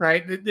Jets,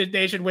 right?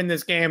 They should win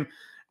this game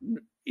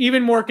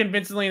even more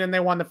convincingly than they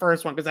won the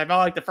first one, because I felt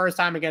like the first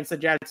time against the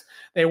Jets,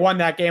 they won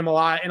that game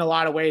in a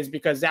lot of ways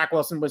because Zach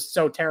Wilson was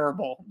so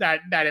terrible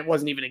that it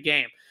wasn't even a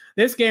game.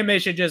 This game, they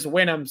should just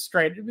beat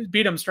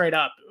them straight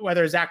up,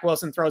 whether Zach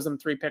Wilson throws them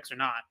 3 picks or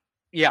not.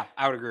 Yeah,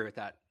 I would agree with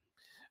that.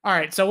 All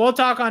right, so we'll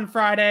talk on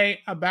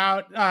Friday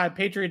about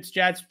Patriots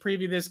Jets,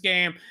 preview this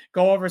game,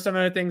 go over some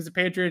of the things the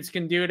Patriots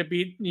can do to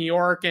beat New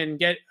York and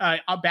get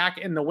back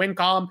in the win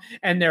column,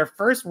 and their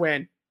first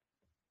win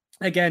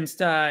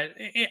against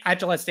at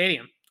Gillette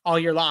Stadium all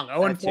year long,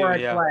 0-4 at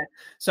Gillette.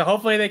 So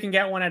hopefully they can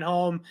get one at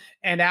home.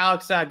 And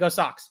Alex, go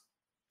Sox.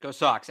 Go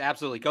Sox,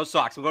 absolutely. Go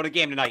Sox. I'm going to the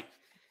game tonight.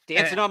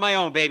 Dancing on my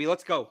own, baby.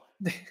 Let's go.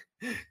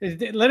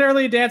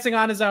 Literally dancing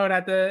on his own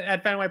at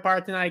Fenway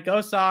Park tonight.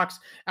 Go Sox.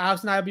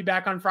 Alex and I will be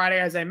back on Friday,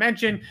 as I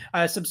mentioned.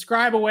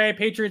 Subscribe away,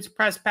 Patriots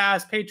Press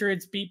Pass,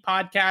 Patriots Beat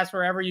Podcast,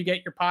 wherever you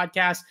get your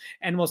podcasts,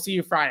 and we'll see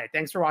you Friday.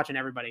 Thanks for watching,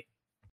 everybody.